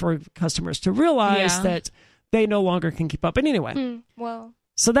long for customers to realize that they no longer can keep up. But anyway,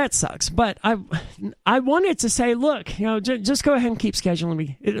 so that sucks. But I wanted to say, look, just go ahead and keep scheduling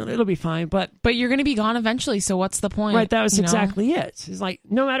me. It'll be fine. But you're going to be gone eventually, so what's the point? Right, that was exactly it. It's like,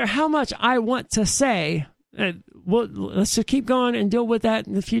 no matter how much I want to say, let's just keep going and deal with that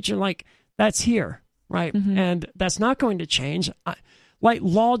in the future. Like, that's here, right? Mm-hmm. And that's not going to change. Like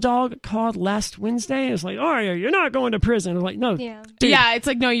Law Dog called last Wednesday. It's like, oh, you're not going to prison. I'm like, no. Yeah. Dude. Yeah, it's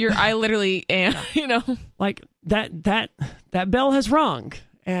like, no, I literally am, Like that bell has rung.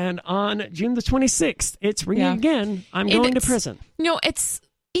 And on June the 26th, it's ringing again. I'm going to prison. No, it's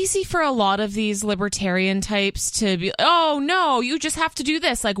easy for a lot of these libertarian types to be, oh, no, you just have to do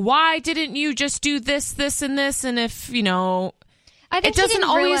this. Like, why didn't you just do this, this, and this? And if, I think it doesn't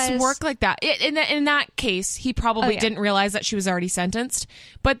always realize... work like that. In that case, he probably didn't realize that she was already sentenced.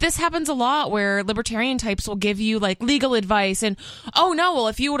 But this happens a lot where libertarian types will give you like legal advice and, oh no, well,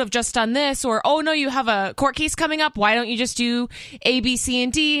 if you would have just done this, or, oh no, you have a court case coming up. Why don't you just do A, B, C,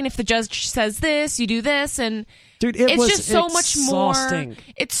 and D? And if the judge says this, you do this. And dude, it's just so exhausting. much more.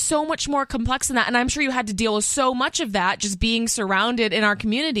 It's so much more complex than that. And I'm sure you had to deal with so much of that just being surrounded in our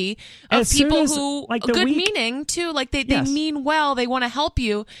community of people who, like, good meaning too. Like they mean well. They want to help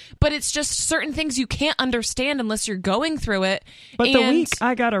you, but it's just certain things you can't understand unless you're going through it. But the week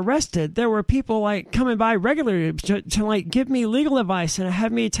I got arrested, there were people like coming by regularly to like give me legal advice and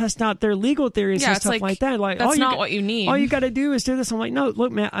have me test out their legal theories and stuff like that. Like, that's not what you need. All you got to do is do this. I'm like, no,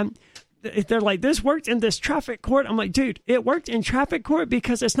 look, man, they're like, this worked in this traffic court. I'm like, dude, it worked in traffic court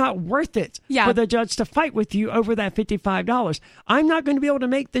because it's not worth it for the judge to fight with you over that $55. I'm not going to be able to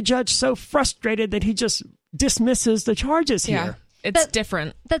make the judge so frustrated that he just dismisses the charges here. It's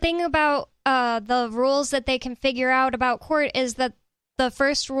different. The thing about the rules that they can figure out about court is that the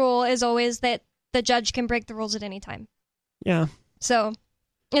first rule is always that the judge can break the rules at any time. Yeah. So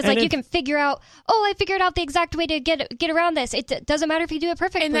it's like you can figure out, I figured out the exact way to get around this. It doesn't matter if you do it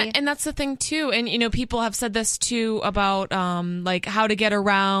perfectly. And that's the thing, too. And, people have said this, too, about, like, how to get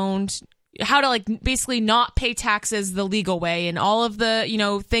around, how to, like, basically not pay taxes the legal way and all of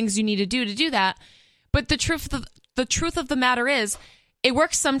the, things you need to do that. But the truth of the matter is, it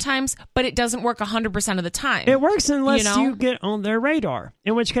works sometimes, but it doesn't work 100% of the time. It works unless you get on their radar,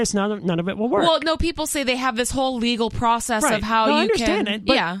 in which case none of it will work. Well, no, people say they have this whole legal process of how you I understand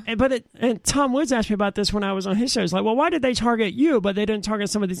can... it, but and Tom Woods asked me about this when I was on his show. He's like, well, why did they target you, but they didn't target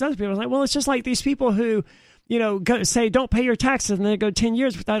some of these other people? I was like, well, it's just like these people who... say don't pay your taxes, and then they go 10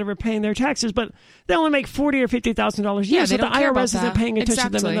 years without ever paying their taxes, but they only make $40,000 or $50,000 a year, so the IRS isn't paying attention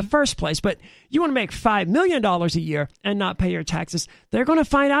to them in the first place. But you want to make $5 million a year and not pay your taxes, they're going to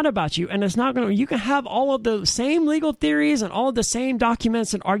find out about you, and it's not going to. You can have all of the same legal theories and all of the same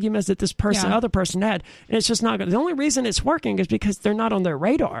documents and arguments that this other person had, and it's just not going. The only reason it's working is because they're not on their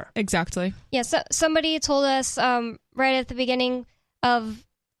radar. Exactly. Yeah. So somebody told us right at the beginning of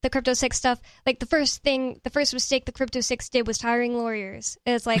the Crypto 6 stuff, like the first mistake the Crypto 6 did was hiring lawyers.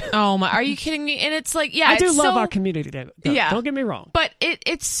 It's like, oh my, are you kidding me? And it's like, I do love our community, David. Don't get me wrong. But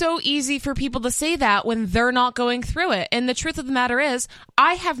it's so easy for people to say that when they're not going through it. And the truth of the matter is,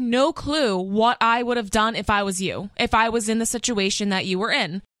 I have no clue what I would have done if I was you, if I was in the situation that you were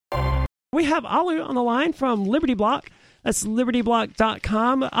in. We have Alu on the line from Liberty Block. That's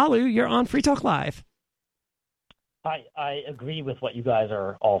libertyblock.com. Alu, you're on Free Talk Live. I agree with what you guys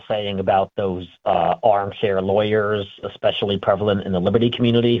are all saying about those armchair lawyers, especially prevalent in the Liberty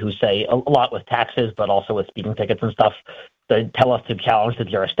community, who say a lot with taxes, but also with speeding tickets and stuff. They tell us to challenge the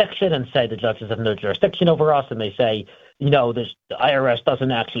jurisdiction and say the judges have no jurisdiction over us, and they say, the IRS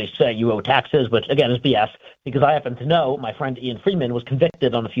doesn't actually say you owe taxes, which, again, is BS, because I happen to know my friend Ian Freeman was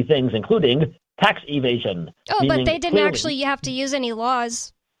convicted on a few things, including tax evasion. Oh, but they didn't actually have to use any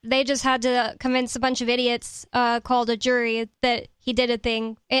laws. They just had to convince a bunch of idiots called a jury that he did a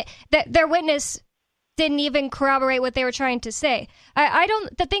thing. That their witness didn't even corroborate what they were trying to say.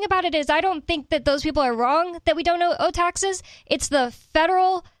 The thing about it is, I don't think that those people are wrong that we don't owe taxes. It's the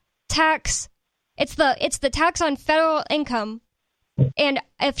federal tax. It's the tax on federal income. And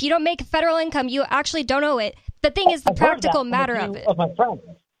if you don't make federal income, you actually don't owe it. The thing is the practical matter of it. Of my friends,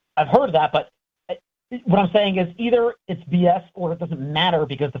 I've heard that, but what I'm saying is either it's BS or it doesn't matter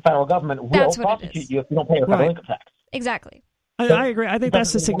because the federal government will prosecute you if you don't pay your federal income tax. Exactly. I agree. I think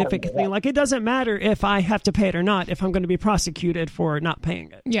that's the significant thing. Like, it doesn't matter if I have to pay it or not, if I'm going to be prosecuted for not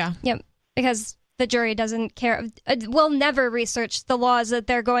paying it. Yeah. Yep. Because the jury doesn't care. Will never research the laws that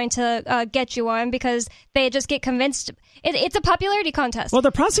they're going to get you on because they just get convinced. It's a popularity contest. Well,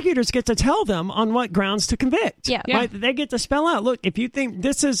 the prosecutors get to tell them on what grounds to convict. Yeah. Right? They get to spell out, look, if you think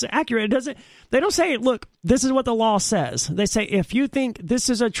this is accurate, they don't say, look, this is what the law says. They say, if you think this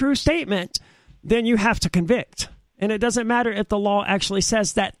is a true statement, then you have to convict. And it doesn't matter if the law actually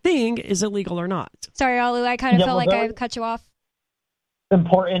says that thing is illegal or not. Sorry, Alu, I kind of felt like I cut you off.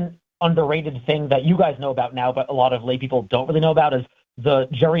 Important, underrated thing that you guys know about now, but a lot of lay people don't really know about is the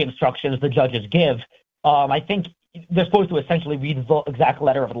jury instructions the judges give. I think they're supposed to essentially read the exact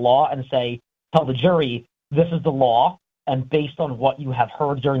letter of the law and tell the jury, this is the law, and based on what you have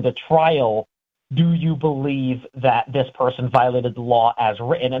heard during the trial, do you believe that this person violated the law as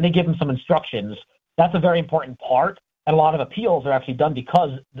written? And they give them some instructions. That's a very important part, and a lot of appeals are actually done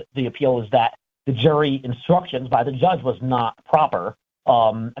because the appeal is that the jury instructions by the judge was not proper.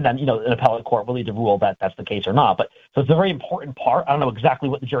 And then, an appellate court will either rule that that's the case or not. But so it's a very important part. I don't know exactly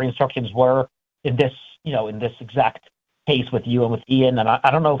what the jury instructions were in this, in this exact case with you and with Ian. And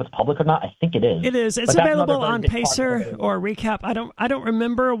I don't know if it's public or not. I think it is. It is. It's available on Pacer or Recap. I don't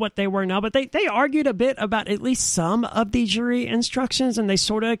remember what they were now, but they argued a bit about at least some of the jury instructions, and they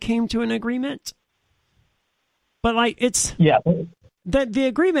sort of came to an agreement. But the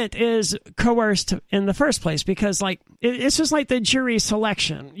agreement is coerced in the first place because it's just like the jury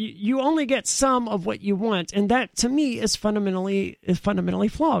selection. You only get some of what you want, and that to me is fundamentally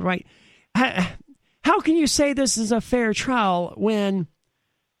flawed, right? How can you say this is a fair trial when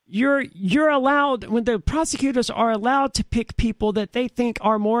you're allowed, when the prosecutors are allowed to pick people that they think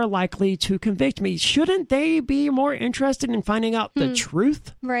are more likely to convict me? Shouldn't they be more interested in finding out the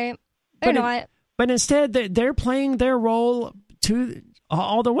truth? Right. But instead, they're playing their role to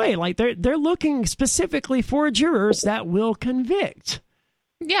all the way. Like they're looking specifically for jurors that will convict.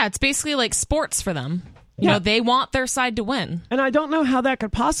 Yeah, it's basically like sports for them. They want their side to win. And I don't know how that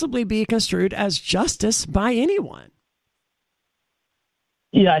could possibly be construed as justice by anyone.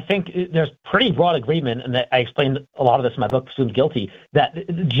 Yeah, I think there's pretty broad agreement, and I explained a lot of this in my book, Presumed Guilty, that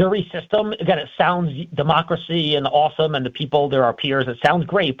the jury system, again, it sounds democracy and awesome, and the people, there are peers, it sounds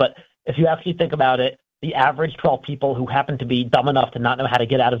great, but if you actually think about it, the average 12 people who happen to be dumb enough to not know how to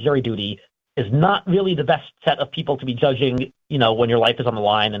get out of jury duty is not really the best set of people to be judging, when your life is on the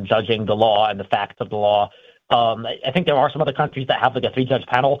line and judging the law and the facts of the law. I think there are some other countries that have like a 3-judge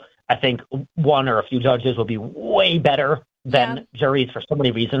panel. I think one or a few judges would be way better than juries for so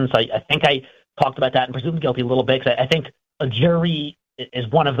many reasons. I think I talked about that in Presumed Guilty a little bit, because I think a jury is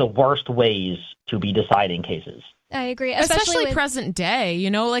one of the worst ways to be deciding cases. I agree. Especially present day,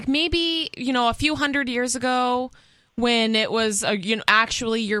 maybe, a few hundred years ago when it was,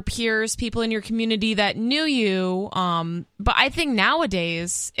 actually your peers, people in your community that knew you. But I think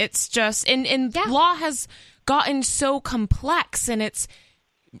nowadays it's just, and law has gotten so complex, and it's,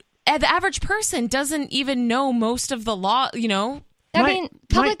 the average person doesn't even know most of the law,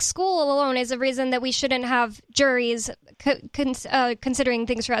 Public school alone is a reason that we shouldn't have juries considering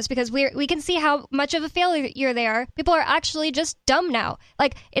things for us, because we can see how much of a failure they are. People are actually just dumb now.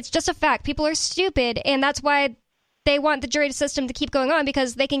 It's just a fact. People are stupid, and that's why they want the jury system to keep going on,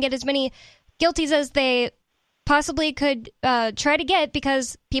 because they can get as many guilties as they possibly could try to get,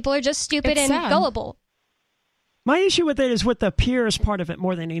 because people are just stupid and gullible. My issue with it is with the peers part of it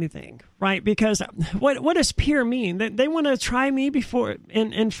more than anything, right? Because what does peer mean? They want to try me before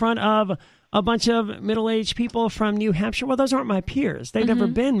in front of a bunch of middle-aged people from New Hampshire. Well, those aren't my peers. They've never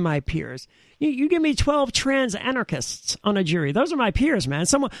been my peers. You give me 12 trans anarchists on a jury. Those are my peers, man.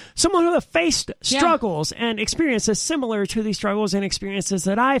 Someone who have faced struggles and experiences similar to the struggles and experiences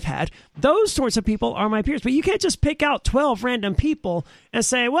that I've had. Those sorts of people are my peers. But you can't just pick out 12 random people and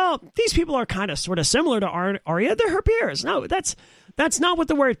say, well, these people are kind of sort of similar to Aria. They're her peers. No, that's not what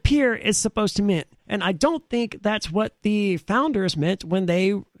the word peer is supposed to mean. And I don't think that's what the founders meant when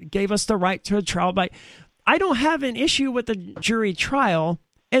they gave us the right to a trial. But I don't have an issue with the jury trial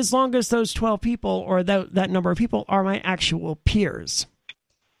as long as those 12 people or that number of people are my actual peers.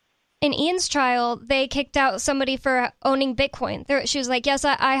 In Ian's trial, they kicked out somebody for owning Bitcoin. She was like, yes,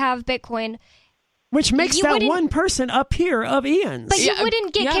 I have Bitcoin. Which makes that one person a peer of Ian's. But you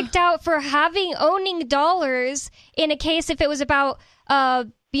wouldn't get kicked out for owning dollars in a case if it was about,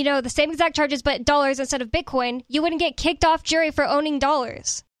 the same exact charges, but dollars instead of Bitcoin. You wouldn't get kicked off jury for owning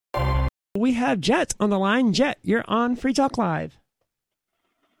dollars. We have Jet on the line. Jet, you're on Free Talk Live.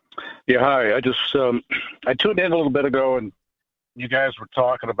 Yeah, hi. I just I tuned in a little bit ago, and you guys were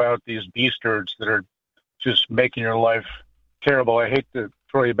talking about these beasters that are just making your life terrible. I hate to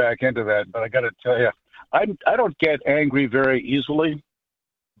throw you back into that, but I got to tell you, I don't get angry very easily.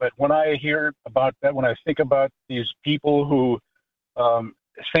 But when I hear about that, when I think about these people who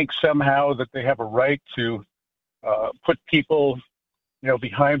think somehow that they have a right to put people,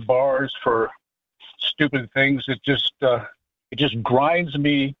 behind bars for stupid things, it just grinds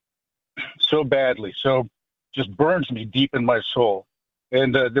me so badly, so just burns me deep in my soul.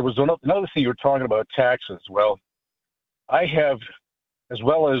 And there was another thing you were talking about, taxes. Well, I have, as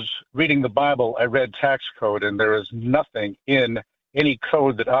well as reading the Bible, I read tax code, and there is nothing in any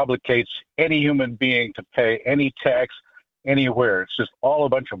code that obligates any human being to pay any tax anywhere. It's just all a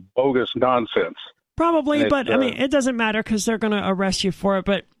bunch of bogus nonsense. Probably, but it doesn't matter because they're going to arrest you for it.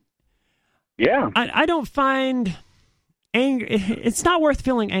 But yeah, I don't find anger. It's not worth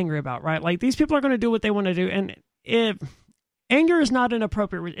feeling angry about, right? Like, these people are going to do what they want to do, and if anger is not an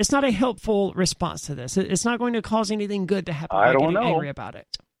appropriate, it's not a helpful response to this. It's not going to cause anything good to happen. I don't know. Angry about it.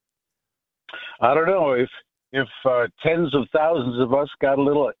 I don't know if if tens of thousands of us got a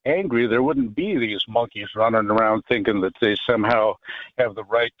little angry, there wouldn't be these monkeys running around thinking that they somehow have the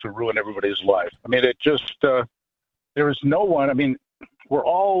right to ruin everybody's life. I mean, it just, there is no one, I mean, we're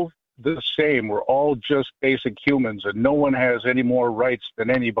all the same. We're all just basic humans, and no one has any more rights than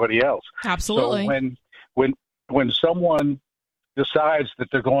anybody else. Absolutely. So when someone decides that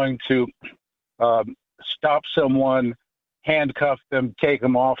they're going to stop someone, handcuff them, take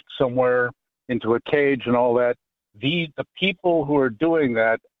them off somewhere into a cage and all that, the people who are doing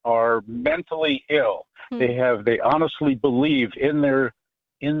that are mentally ill. They honestly believe in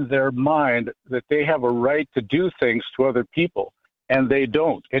their mind that they have a right to do things to other people, and they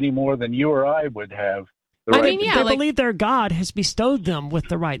don't any more than you or I would have. They believe their God has bestowed them with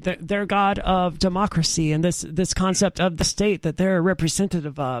the right. Their God of democracy and this concept of the state that they're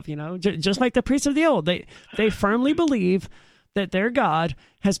representative of. You know, just like the priests of the old, they firmly believe that their God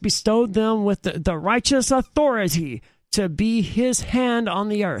has bestowed them with the righteous authority to be his hand on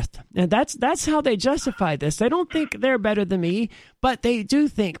the earth. And that's how they justify this. They don't think they're better than me, but they do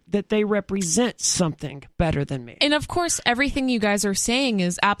think that they represent something better than me. And of course, everything you guys are saying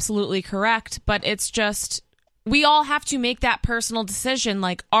is absolutely correct, but it's just, we all have to make that personal decision.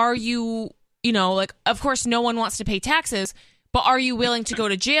 Like, are you, like, of course, no one wants to pay taxes, but are you willing to go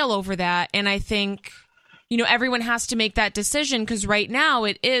to jail over that? And I think, everyone has to make that decision, because right now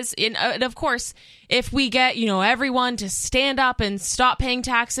it is, and of course, if we get, everyone to stand up and stop paying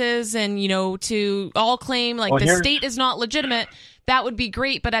taxes and, to all claim like the state is not legitimate, that would be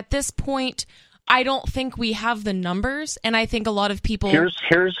great. But at this point, I don't think we have the numbers. And I think a lot of people... Here's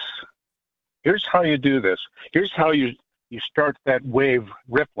how you do this. Here's how you start that wave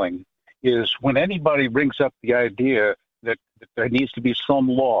rippling, is when anybody brings up the idea that there needs to be some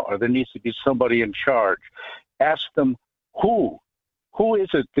law or there needs to be somebody in charge, ask them, who is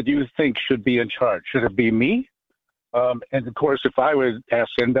it that you think should be in charge? Should it be me? And of course, if I would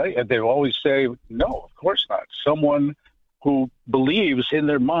ask anybody, they always say, no, of course not. Someone who believes in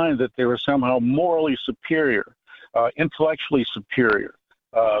their mind that they are somehow morally superior, intellectually superior.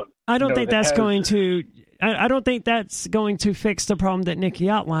 I don't think that's going to. I don't think that's going to fix the problem that Nikki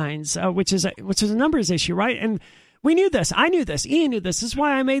outlines, which is a numbers issue, right? And we knew this. I knew this. Ian knew this. This is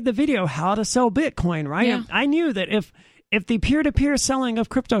why I made the video, How to Sell Bitcoin, right? Yeah. I knew that if the peer-to-peer selling of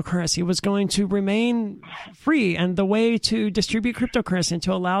cryptocurrency was going to remain free, and the way to distribute cryptocurrency and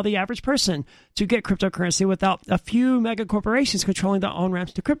to allow the average person to get cryptocurrency without a few mega corporations controlling the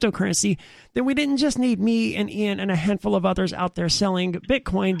on-ramps to cryptocurrency, then we didn't just need me and Ian and a handful of others out there selling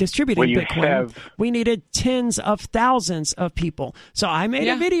Bitcoin, distributing Bitcoin. We needed tens of thousands of people. So I made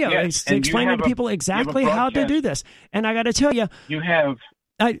a video explaining to people exactly how to do this. And I got to tell you,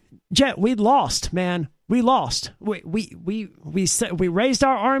 Jet, we lost, man. We lost. We raised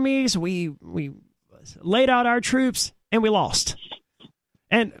our armies. We laid out our troops, and we lost.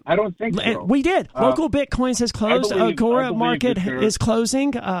 And I don't think so. We did. Local Bitcoins has closed. Agora market is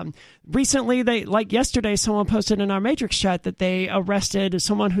closing. Recently, yesterday, someone posted in our Matrix chat that they arrested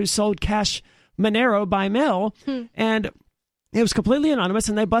someone who sold Cash Monero by mail, and it was completely anonymous,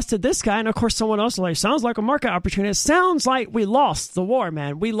 and they busted this guy. And of course, someone else was like, sounds like a market opportunity. It sounds like we lost the war,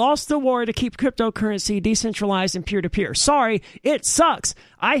 man. We lost the war to keep cryptocurrency decentralized and peer-to-peer. Sorry, it sucks.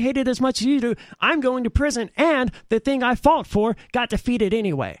 I hate it as much as you do. I'm going to prison, and the thing I fought for got defeated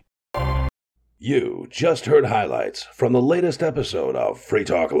anyway. You just heard highlights from the latest episode of Free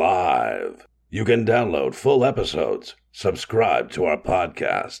Talk Live. You can download full episodes, subscribe to our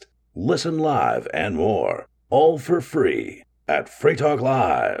podcast, listen live, and more, all for free at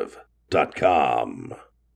freetalklive.com.